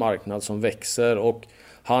vara en marknad som växer. Och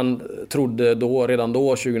han trodde redan då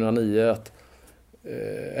 2009 att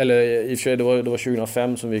eller i och för sig det var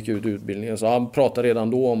 2005 som vi gick ut utbildningen, så han pratade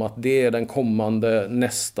redan då om att det är den kommande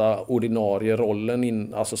nästa ordinarie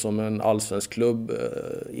rollen alltså som en allsvensk klubb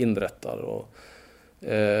inrättar. Och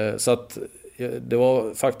så att det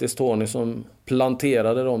var faktiskt Tony som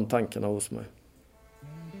planterade de tankarna hos mig.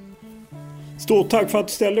 Stort tack för att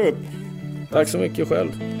du ställde upp. Tack så mycket själv.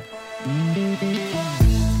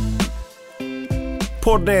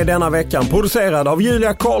 Podden är denna veckan producerad av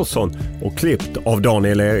Julia Karlsson och klippt av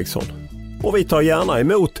Daniel Eriksson. Och vi tar gärna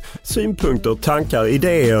emot synpunkter, tankar,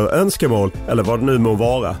 idéer, önskemål eller vad det nu må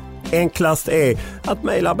vara. Enklast är att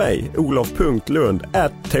mejla mig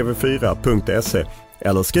olof.lund@tv4.se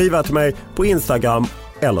eller skriva till mig på Instagram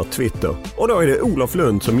eller Twitter. Och då är det Olof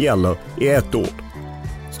Lund som gäller i ett ord.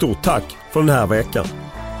 Stort tack för den här veckan.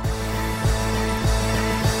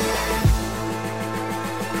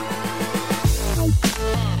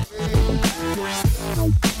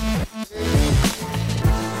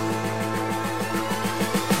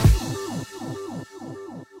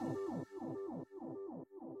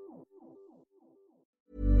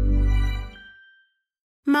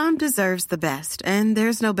 Mom deserves the best, and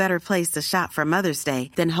there's no better place to shop for Mother's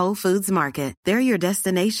Day than Whole Foods Market. They're your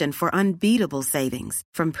destination for unbeatable savings,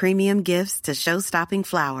 from premium gifts to show-stopping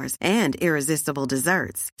flowers and irresistible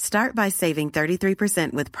desserts. Start by saving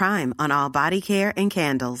 33% with Prime on all body care and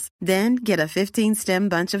candles. Then get a 15-stem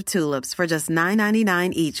bunch of tulips for just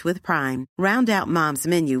 $9.99 each with Prime. Round out Mom's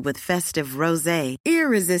menu with festive rosé,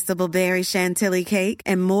 irresistible berry chantilly cake,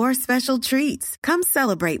 and more special treats. Come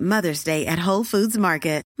celebrate Mother's Day at Whole Foods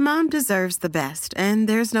Market. Mom deserves the best, and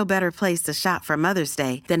there's no better place to shop for Mother's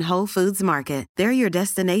Day than Whole Foods Market. They're your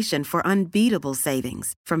destination for unbeatable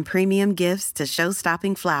savings, from premium gifts to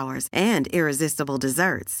show-stopping flowers and irresistible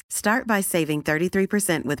desserts. Start by saving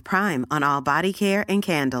 33% with Prime on all body care and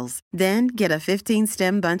candles. Then get a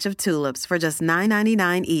 15-stem bunch of tulips for just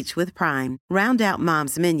 $9.99 each with Prime. Round out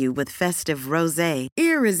Mom's menu with festive rosé,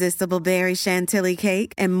 irresistible berry chantilly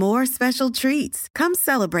cake, and more special treats. Come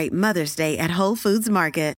celebrate Mother's Day at Whole Foods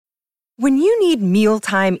Market. When you need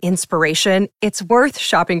mealtime inspiration, it's worth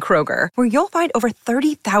shopping Kroger, where you'll find over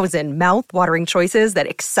 30,000 mouth-watering choices that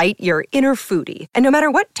excite your inner foodie. And no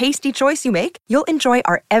matter what tasty choice you make, you'll enjoy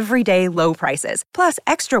our everyday low prices, plus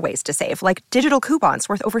extra ways to save, like digital coupons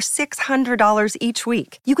worth over $600 each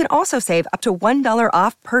week. You can also save up to $1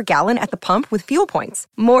 off per gallon at the pump with fuel points.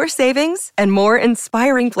 More savings and more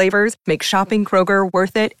inspiring flavors make shopping Kroger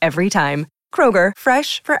worth it every time. Kroger,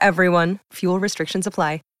 fresh for everyone. Fuel restrictions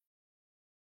apply.